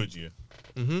 year. Good year.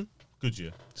 Mm-hmm. Good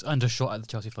year. It's undershot at the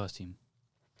Chelsea first team.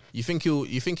 You think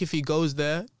if he goes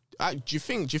there, do you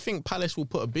think Palace will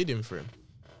put a bid in for him?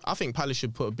 I think Palace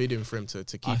should put a bid in for him to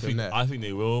keep him there. I think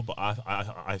they will, but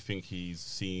I think he's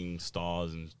seeing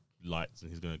stars and lights, and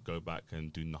he's going to go back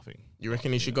and do nothing. You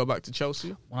reckon he should go back to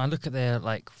Chelsea? When I look at their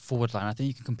forward line, I think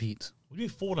you can compete. What do you mean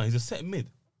forward line? He's a set mid.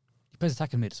 He plays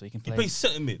attacking mid, so he can He play. plays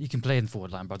centre mid. You can play in the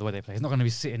forward line by the way they play. He's not going to be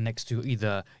sitting next to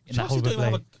either in that Chelsea whole don't even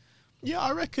play. have Yeah,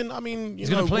 I reckon. I mean, He's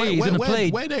gonna play. He's gonna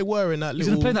play where they were in that. He's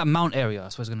little, gonna play in that Mount area.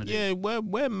 That's what he's gonna do. Yeah,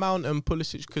 where Mount and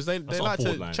Pulisic, because they That's like not a to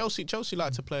forward line. Chelsea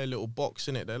like to play a little box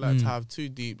in it. They like to have two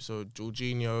deep. So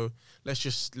Jorginho, let's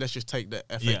just take the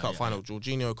FA Cup final.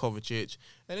 Jorginho, Kovacic,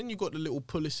 and then you got the little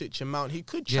Pulisic and Mount. He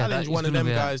could challenge one of them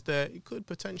guys there. He could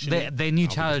potentially. They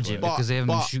need challenging because they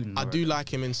haven't been shooting. I do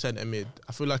like him in centre mid.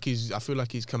 I feel like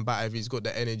he's combative. He's got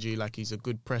the energy. Like he's a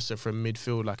good presser from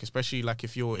midfield. Like especially like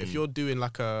if you're doing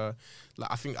like a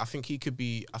I think he could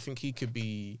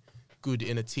be good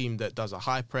in a team that does a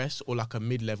high press or like a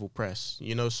mid-level press.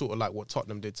 You know, sort of like what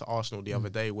Tottenham did to Arsenal the other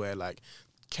day, where like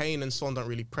Kane and Son don't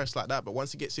really press like that, but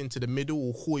once he gets into the middle,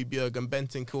 or Højbjerg and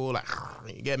Bentancur, like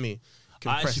you get me.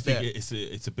 I actually think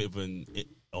it's a bit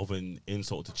of an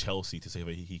insult to Chelsea to say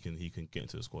that he can get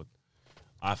into the squad.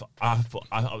 I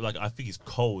think he's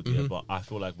cold, yeah, but I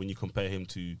feel like when you compare him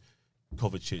to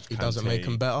Kovacic, he doesn't make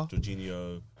him better.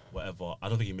 Jorginho, whatever. I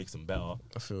don't think he makes them better.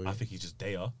 I feel you. I think he's just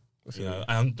there. You know,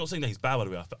 and I'm not saying that he's bad, by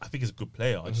the way. I think he's a good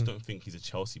player. I just don't think he's a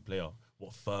Chelsea player.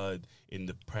 What, third in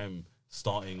the Prem,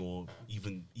 starting or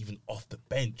even off the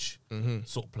bench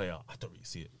sort of player. I don't really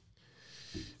see it.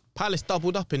 Palace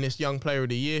doubled up in this Young Player of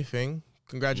the Year thing.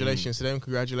 Congratulations to them.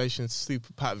 Congratulations to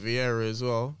Super Pat Vieira as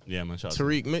well. Yeah, man.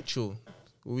 Tariq Mitchell.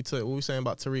 What we saying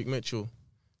about Tariq Mitchell?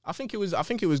 I think it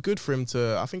was good for him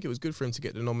to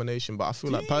get the nomination, but I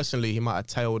feel like personally he might have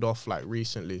tailed off like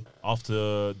recently.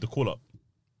 After the call up.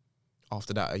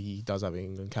 After that, he does have an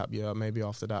England cap. Yeah, maybe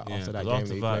after that game after he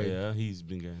that, played. yeah, he's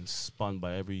been getting spun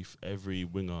by every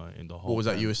winger in the whole. What was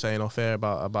that you were saying off air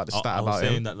about the stat I was about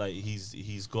saying him? that like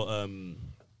he's got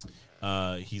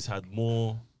he's had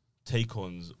more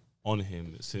take-ons on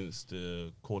him since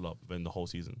the call up than the whole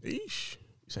season. Eesh.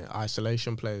 You're saying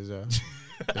isolation players there.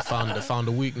 they found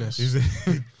a weakness.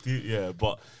 Yeah,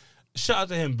 but shout out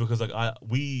to him because like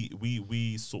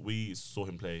we saw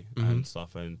him play and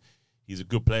stuff, and he's a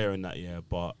good player in that year.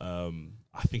 But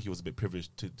I think he was a bit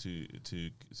privileged to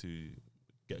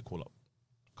get a call up.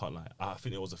 Can't lie. I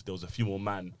think there was a few more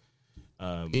man.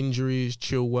 Injuries,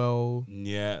 Chilwell.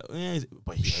 Yeah,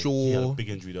 but he Shaw. had a big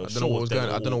injury though. I don't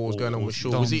know what was going on with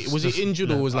Shaw. Was he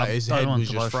injured or was like his head was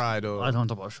just fried? Or I don't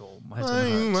talk about Shaw. My head's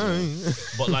gonna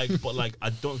hurt. But like, I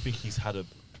don't think he's had a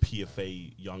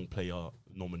PFA Young Player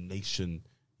nomination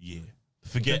year.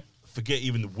 Forget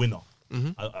even the winner.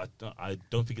 I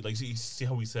don't think it. Like, see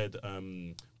how we said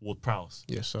Ward Prowse.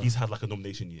 Yes, sir. He's had like a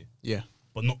nomination year. Yeah,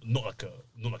 but not like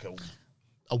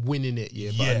a win in it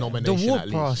year, but a nomination the Ward at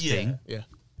Prowse least. thing. Yeah.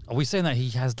 Are we saying that he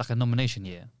has like a nomination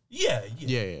year? Yeah.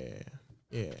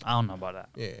 I don't know about that.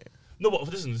 Yeah. No, but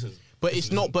listen. But it's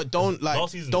not. But don't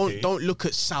look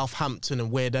at Southampton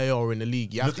and where they are in the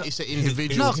league. It's an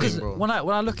individual No, thing, because bro. when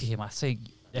I look at him, I think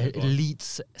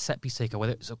elite set piece taker,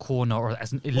 whether it's a corner or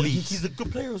as an elite. He's a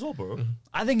good player as well, bro.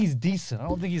 I think he's decent. I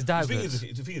don't think he's that good.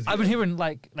 The thing is, I've been hearing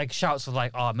like shouts of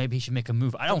like, oh, maybe he should make a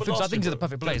move. I don't think so. I think he's in the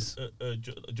perfect place.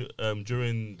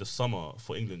 During the summer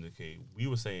for England, okay, we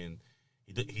were saying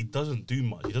he doesn't do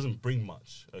much. He doesn't bring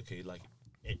much, okay, like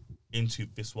into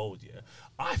this world. Yeah,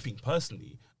 I think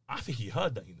he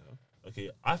heard that, you know.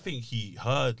 Okay, I think he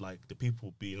heard like the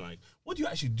people being like, "What do you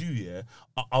actually do here,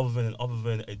 other than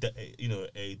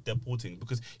a deporting?"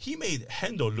 Because he made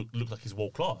Hendo look like he's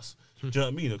world class. Do you know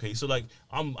what I mean? Okay, so like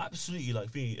I'm absolutely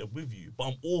like thinking with you, but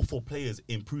I'm all for players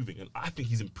improving, and I think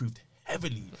he's improved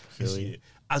heavily this year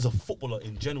as a footballer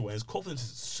in general. And his confidence is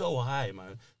so high,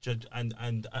 man.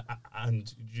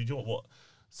 And you know what?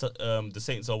 So, the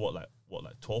Saints are what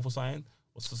 12 or something.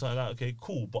 What's something like that? Okay,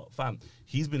 cool. But fam,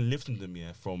 he's been lifting them,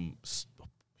 yeah, from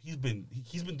he's been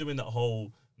doing that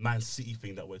whole Man City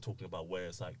thing that we're talking about, where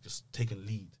it's like just taking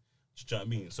lead. Do you know what I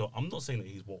mean? So I'm not saying that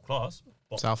he's world class,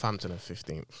 but Southampton are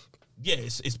 15th. yeah,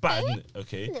 it's bad, isn't it?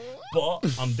 Okay, but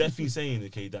I'm definitely saying,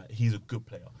 okay, that he's a good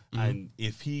player, and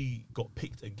if he got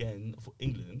picked again for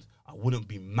England, I wouldn't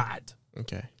be mad.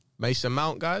 Okay, Mason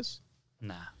Mount, guys.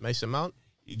 Nah. Mason Mount.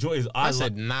 I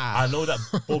said nah. I know that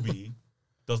Bobby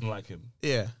doesn't like him.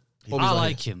 Yeah, I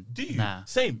like him. Do you? Nah.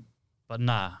 Same. But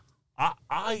nah.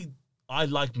 I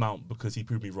like Mount because he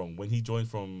proved me wrong. When he joined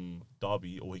from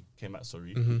Derby, or he came out,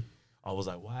 I was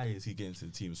like, why is he getting to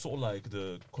the team? Sort of like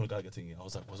the Conor Gallagher thing. I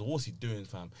was like, what's he doing,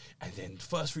 fam? And then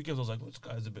first 3 games, I was like, this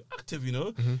guy's a bit active, you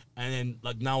know? And then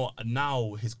like now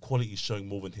his quality is showing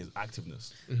more than his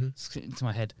activeness. It's getting into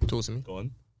my head. Talk to me. Go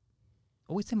on.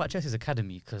 I always think about Chelsea's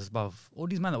academy because, bruv, all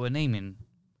these men that we're naming,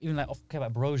 even like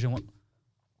Brozier and what,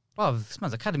 bruv, this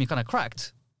man's academy kind of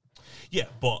cracked. Yeah,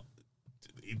 but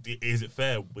is it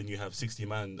fair when you have 60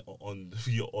 man on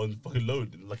you're on fucking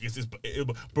load? Like it's just,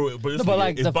 bro, but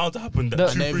like it's bound to happen. That the-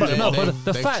 two, they've- three they- no, days- but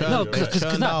the they've fact, churned- no, they've because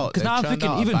churned now out- they've I'm churned thinking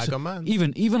out a bag of man.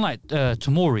 even like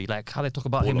Tomori, like how they talk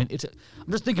about him. Baller. And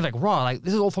I'm just thinking like, raw, like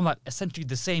this is all from like essentially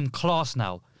the same class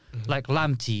now, like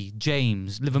Lamptey,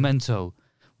 James, Livramento,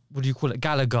 what do you call it,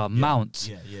 Gallagher, Mount.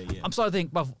 Yeah. I'm starting to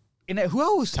think, but in it, who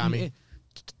else? Tammy.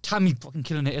 Tammy fucking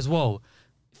killing it as well.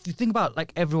 If you think about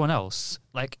like everyone else,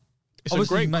 like It's a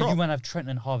obviously great crop. you might have Trent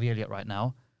and Harvey Elliott right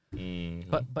now. Mhm.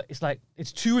 But it's like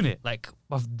it's two in it. Like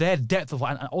of their depth of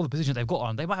and all the positions they've got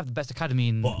on, they might have the best academy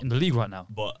in the league right now.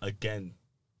 But again,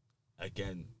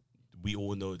 we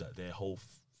all know that their whole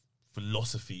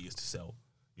philosophy is to sell.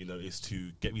 You know, is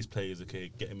to get these players, okay,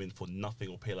 get them in for nothing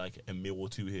or pay like a mil or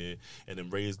two here, and then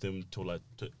raise them till like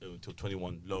till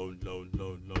 21, loan,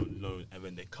 and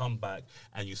then they come back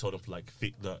and you sort of like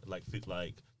fit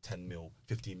 10 mil,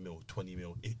 15 mil, 20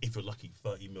 mil, if you're lucky,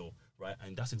 30 mil, right?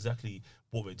 And that's exactly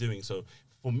what we're doing. So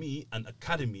for me, an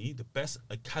academy, the best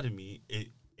academy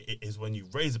is when you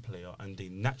raise a player and they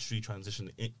naturally transition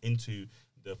into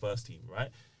the first team, right?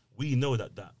 We know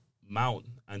that Mount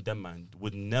and them man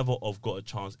would never have got a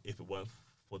chance if it weren't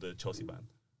for the Chelsea ban.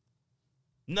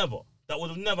 Never. That would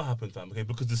have never happened, fam. Okay,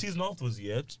 because the season afterwards,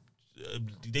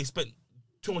 they spent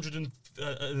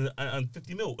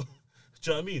 250 mil. Do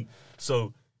you know what I mean?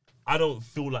 So I don't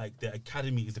feel like the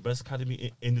academy is the best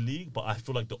academy in the league, but I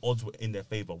feel like the odds were in their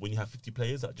favour. When you have 50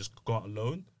 players that just go out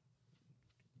alone,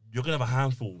 you're gonna have a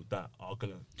handful that are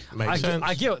gonna Makes sense.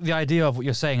 I get the idea of what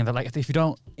you're saying, that like if you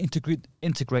don't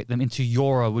integrate them into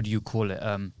your what do you call it,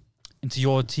 into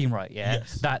your team, right? Yeah,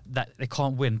 Yes. that they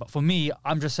can't win. But for me,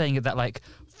 I'm just saying it that like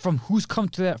from who's come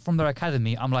to from their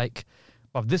academy, I'm like,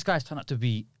 but this guy's turned out to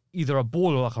be either a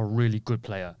baller or like a really good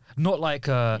player, not like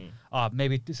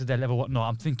maybe this is their level. What? No,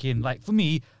 I'm thinking like for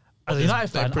me. As a United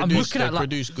fan, I'm looking at like,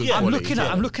 produce good I'm quality.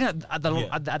 looking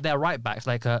at their right backs,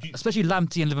 like especially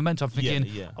Lamptey and Livramento. I'm thinking,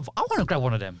 I want to grab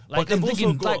one of them. Like but I'm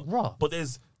thinking, like raw. But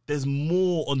there's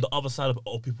more on the other side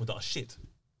of people that are shit.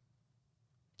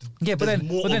 Yeah, but There's then,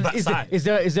 more but on then that is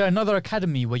side. there another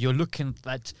academy where you're looking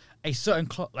at a certain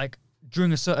like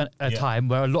during a certain time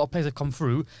where a lot of players have come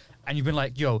through, and you've been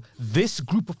like, yo, this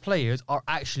group of players are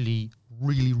actually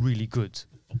really, really good.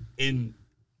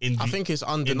 I think it's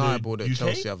undeniable that UK?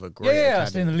 Chelsea have a great Yeah,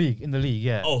 academy. in the league,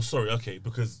 yeah. Oh, sorry, okay,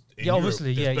 because in Yeah, Europe,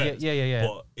 obviously, there's yeah, better. yeah.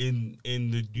 But in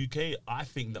the UK, I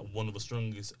think that one of the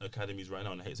strongest academies right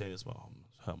now, and I hate saying this, but I'm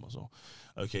hurt myself.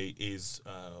 Okay, is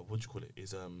what do you call it?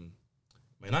 Is Man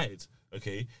United.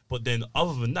 Okay, but then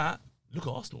other than that, look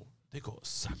at Arsenal. They got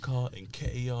Saka and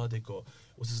Ketia. They got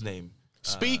what's his name?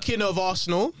 Speaking of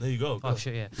Arsenal, There you go. Oh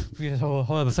shit, yeah. We had a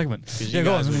whole other segment. because Yeah, you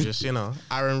go guys on. were just,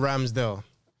 Aaron Ramsdale.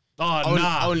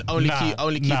 Oh,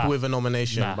 Only keeper with a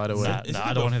nomination, by the way. Is Nah, he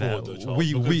I don't want to hear fraud though, that.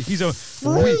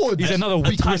 Charles? He's another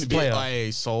weak wrist player. Aye,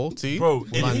 salty. Bro,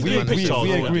 if Man, he's we been picked, Charles,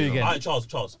 we agree again. All right, Charles,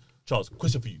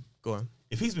 question for you. Go on.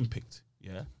 If he's been picked,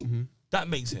 that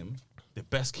makes him the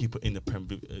best keeper in the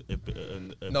Premier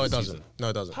League. No, it doesn't. No,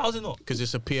 it doesn't. How is it not? Because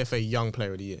it's a PFA Young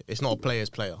Player of the Year. It's not a player's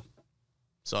player.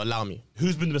 So allow me.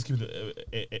 Who's been the best keeper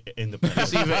in the Premier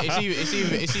League?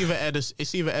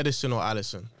 It's either Edison or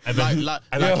Allison. And then who-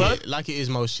 Like it is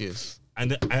most years.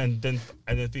 And then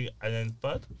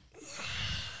third.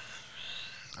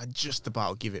 I just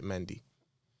about give it Mendy.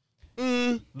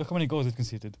 Look how many goals they've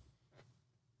conceded.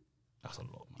 That's a lot.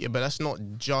 Man. Yeah, but that's not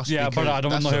just Yeah, because... but I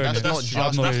don't know that's it. not That's just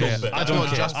I'm not that's hearing not it. fair. I That's don't not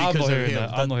care. just I'm not because of hearing him.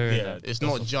 that. I'm not hearing Yeah. that. It's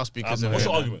not just because of What's him.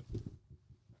 your argument?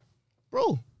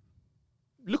 Bro,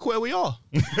 look where we are.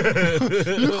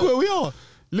 Look where we are.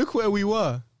 Look where we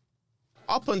were.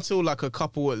 Up until like a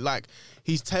couple, like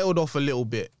he's tailed off a little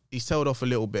bit.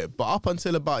 But up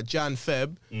until about Jan,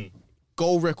 Feb,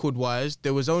 goal record wise,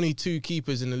 there was only 2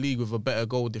 keepers in the league with a better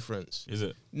goal difference. Is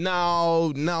it?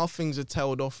 Now things are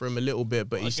tailed off for him a little bit,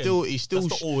 but he's still. That's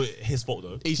not all his fault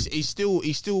though. He's still,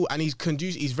 and he's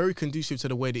very conducive to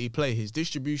the way that he plays. His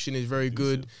distribution is very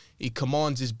good. He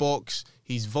commands his box.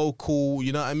 He's vocal.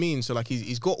 You know what I mean? So like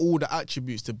he's got all the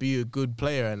attributes to be a good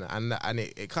player, and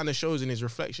it kind of shows in his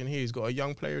reflection here. He's got a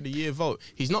Young Player of the Year vote.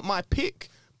 He's not my pick,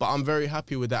 but I'm very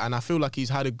happy with that, and I feel like he's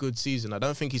had a good season. I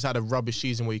don't think he's had a rubbish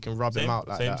season where you can rub him out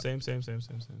like that. Same.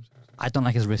 I don't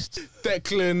like his wrists.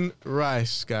 Declan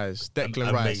Rice, guys.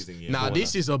 Declan Rice. Amazing, yeah. Now, Go on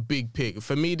this now. is a big pick.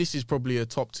 For me, this is probably a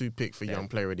top 2 pick for Young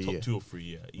Player of the Year. Top 2 or 3,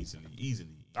 yeah, easily.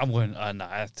 I'm going.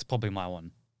 Nah, it's probably my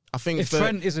one. I think If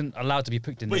Trent isn't allowed to be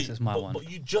picked in this, it's my one. But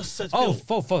you just said Oh,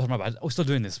 Phil. Phil, my bad. We're still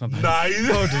doing this, my bad. Nah,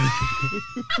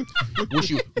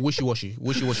 wishy-washy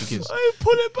kids. I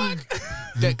pull it back.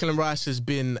 Declan Rice has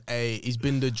been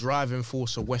the driving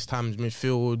force of West Ham's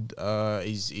midfield.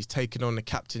 He's taken on the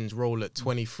captain's role at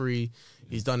 23.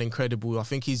 He's done incredible. I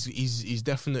think he's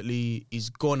definitely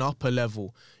gone up a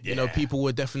level. Yeah. You know, people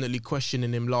were definitely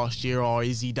questioning him last year. Oh,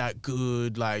 is he that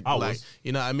good? Like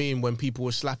you know what I mean? When people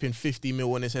were slapping 50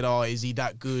 mil and they said, oh, is he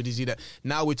that good? Is he that?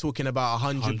 Now we're talking about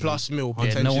 100 plus mil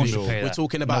potentially. No one should pay that. We're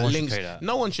talking about links.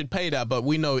 No one should pay that, but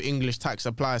we know English tax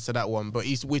applies to that one. But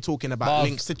we're talking about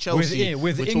links to Chelsea.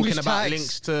 With we're English talking about tax,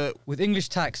 links to. With English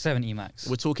tax, 70 max.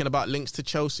 We're talking about links to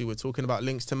Chelsea. We're talking about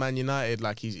links to Man United.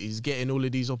 Like he's getting all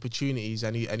of these opportunities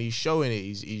and he's showing it.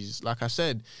 He's like I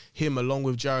said, him along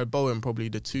with Jared Bowen, probably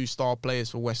the 2-star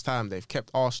players for West Ham. They've kept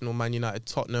Arsenal, Man United,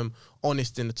 Tottenham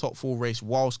honest in the top 4 race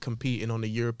whilst competing on the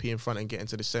European front and getting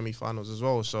to the semi-finals as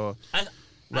well. So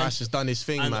Rice has done his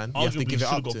thing, man. You have to give it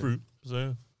up to him.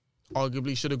 So.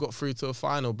 Arguably should have got through to a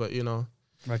final, but you know,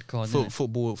 red card.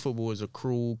 Football is a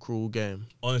cruel game.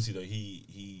 Honestly, though,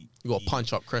 you got to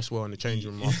punch up Cresswell in the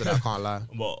changing room after that. I can't lie.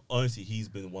 But honestly, he's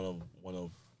been one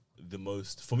of the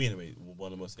most, for me anyway,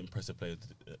 one of the most impressive players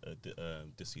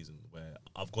this season. Where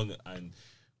I've gone and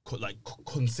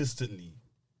consistently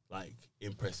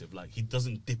impressive. Like he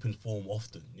doesn't dip in form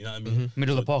often. You know what I mean? Mm-hmm.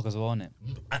 Middle of the park as well, isn't it?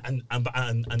 And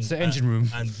it's the engine room,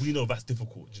 and we know that's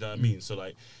difficult. Do you know what I mean? So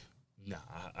I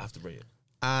have to rate it.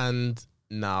 And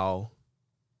now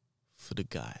for the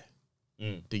guy,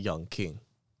 the young king,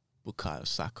 Bukayo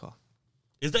Saka.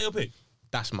 Is that your pick?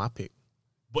 That's my pick.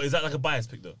 But is that like a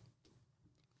biased pick though?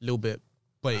 Little bit,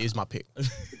 but it is my pick.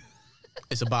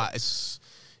 There's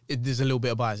a little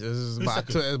bit of bias. It's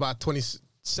about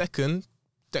 22nd,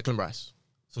 Declan Rice.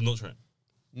 So not Trent.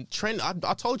 Trent,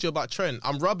 I told you about Trent.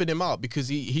 I'm rubbing him out because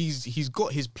he's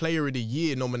got his Player of the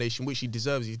Year nomination, which he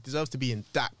deserves. He deserves to be in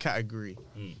that category.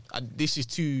 This is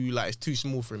it's too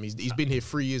small for him. He's been here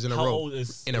 3 years in a row. How old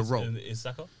is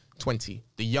Saka? 20,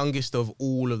 the youngest of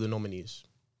all of the nominees.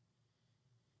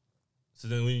 So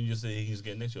then when you just say he's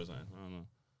getting next year or something, I don't know.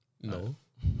 No.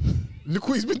 Look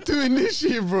what he's been doing this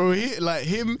year, bro.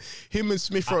 Him and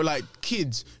Smith Rowe,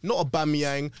 kids, not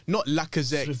Aubameyang, not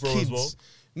Lacazette, Smith Rowe kids. as well?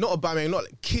 Not Aubameyang, not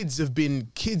kids have been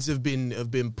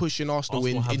pushing Arsenal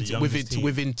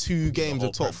within 2 games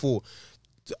of top 4.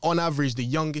 On average, the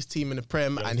youngest team in the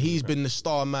Prem, and he's been the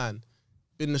star man.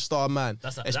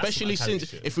 Especially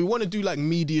since if we want to do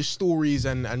media stories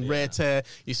and rare tear,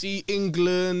 you see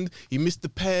England, you missed the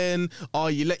pen,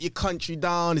 you let your country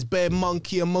down, it's bare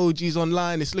monkey emojis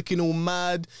online, it's looking all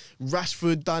mad.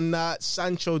 Rashford done that,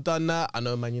 Sancho done that. I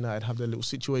know Man United have their little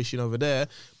situation over there,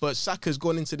 but Saka's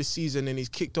gone into the season and he's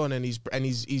kicked on and he's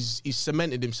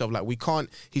cemented himself.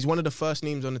 He's one of the first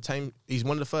names on the team. He's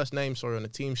one of the first names, on the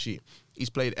team sheet. He's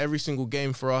played every single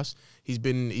game for us. He's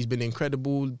been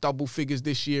incredible, double figures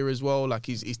this year as well.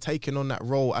 He's taken on that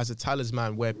role as a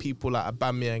talisman where people like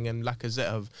Aubameyang and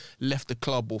Lacazette have left the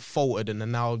club or faltered and are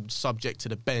now subject to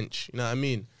the bench. You know what I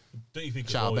mean? Don't you think?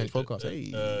 Shout out bench podcast.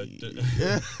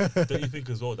 Don't you think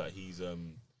as well that he's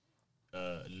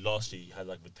last year he had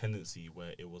the tendency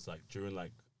where it was during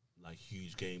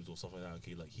huge games or stuff like that.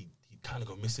 Okay, he kind of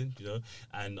got missing, you know.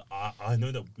 And I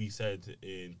know that we said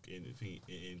in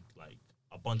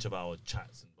a bunch of our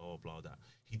chats and blah blah that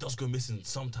he does go missing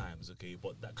sometimes. Okay,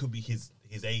 but that could be his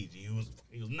age. He was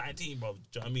 19, bro. Do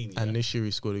you know what I mean? And this year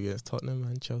he scored against Tottenham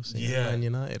and Chelsea, and Man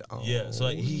United. Oh, yeah, so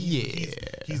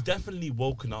he's definitely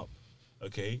woken up.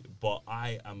 Okay, but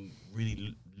I'm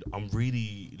really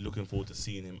looking forward to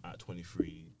seeing him at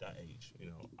 23, that age. You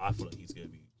know, I feel like he's gonna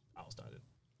be outstanding.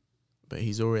 But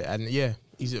he's already,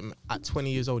 he's at 20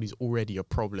 years old. He's already a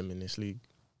problem in this league.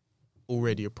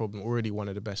 Already a problem. Already one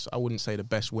of the best. I wouldn't say the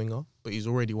best winger, but he's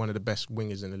already one of the best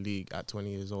wingers in the league at 20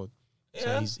 years old.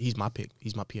 Yeah. So he's my pick.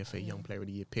 He's my PFA Young Player of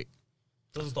the Year pick.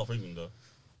 Doesn't stop for England though.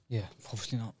 Yeah,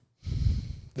 obviously not.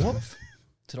 What?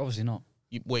 Said obviously not.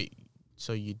 Wait,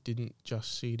 so you didn't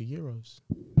just see the Euros?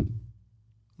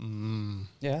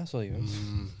 Yeah, I saw you.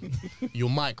 Your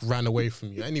mic ran away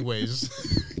from you. Anyways,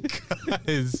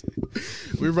 guys,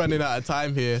 we're running out of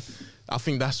time here. I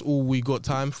think that's all we got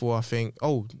time for. I think.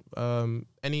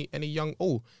 Any young?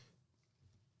 All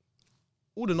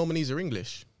the nominees are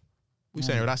English. We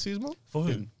saying racismo? For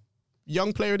who?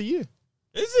 Young Player of the Year.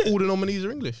 Is it? All the nominees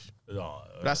are English.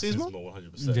 Racismo?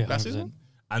 100%. Yeah, Racismo?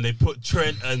 And they put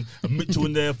Trent and Mitchell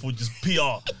in there for just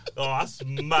PR. Oh, that's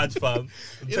mad, fam.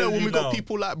 When we got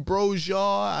people like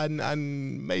Broja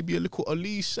and maybe a little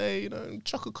Elise,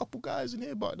 chuck a couple guys in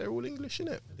here, but they're all English,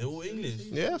 innit? They're all English.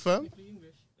 Yeah, fam.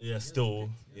 Yeah, still.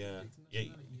 Yeah.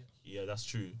 Yeah, that's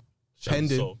true.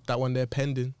 Pending. So, That one there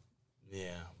pending.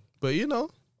 yeah. But you know,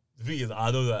 The thing is,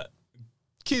 I know that.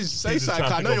 kids say Kids is something.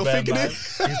 trying I to know think you're of thinking bare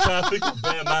it. man. He's trying to think of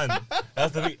bare man.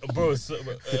 That's the thing, bro.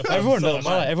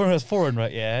 Everyone has foreign,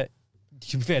 right? Yeah.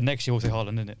 To be fair, next year we'll say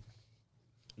Haaland, innit?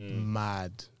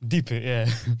 Mad. Deep it, yeah.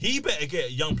 He better get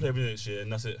a young player in next year,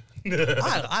 and that's it.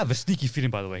 I have a sneaky feeling,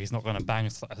 by the way, he's not going to bang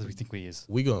as we think he is.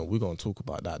 We're gonna talk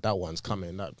about that. That one's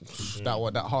coming. That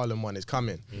Haaland one is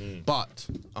coming. But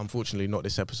unfortunately, not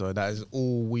this episode. That is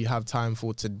all we have time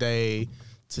for today,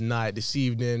 tonight, this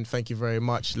evening. Thank you very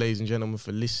much, ladies and gentlemen,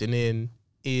 for listening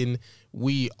in.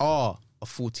 We are a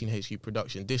 14HQ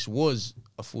production. This was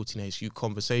a 14HQ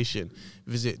conversation.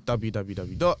 Visit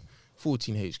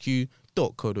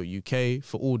www.14hq.co.uk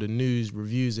for all the news,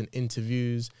 reviews, and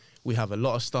interviews. We have a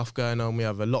lot of stuff going on. We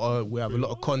have a lot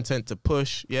of content to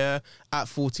push. Yeah, at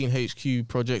 14HQ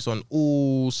Projects on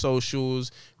all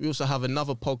socials. We also have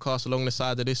another podcast along the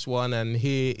side of this one, and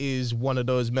here is one of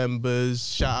those members.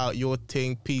 Shout out your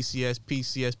thing, PCS,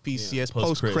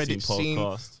 post credit scene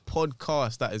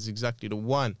podcast. That is exactly the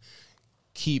one.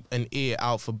 Keep an ear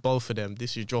out for both of them.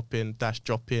 This is dropping. That's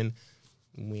dropping.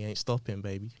 We ain't stopping,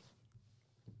 baby.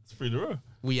 It's 3 in a row.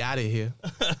 We out of here.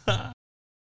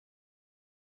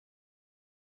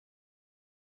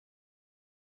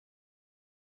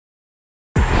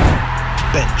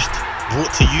 Benched.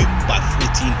 Brought to you by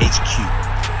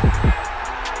 14HQ.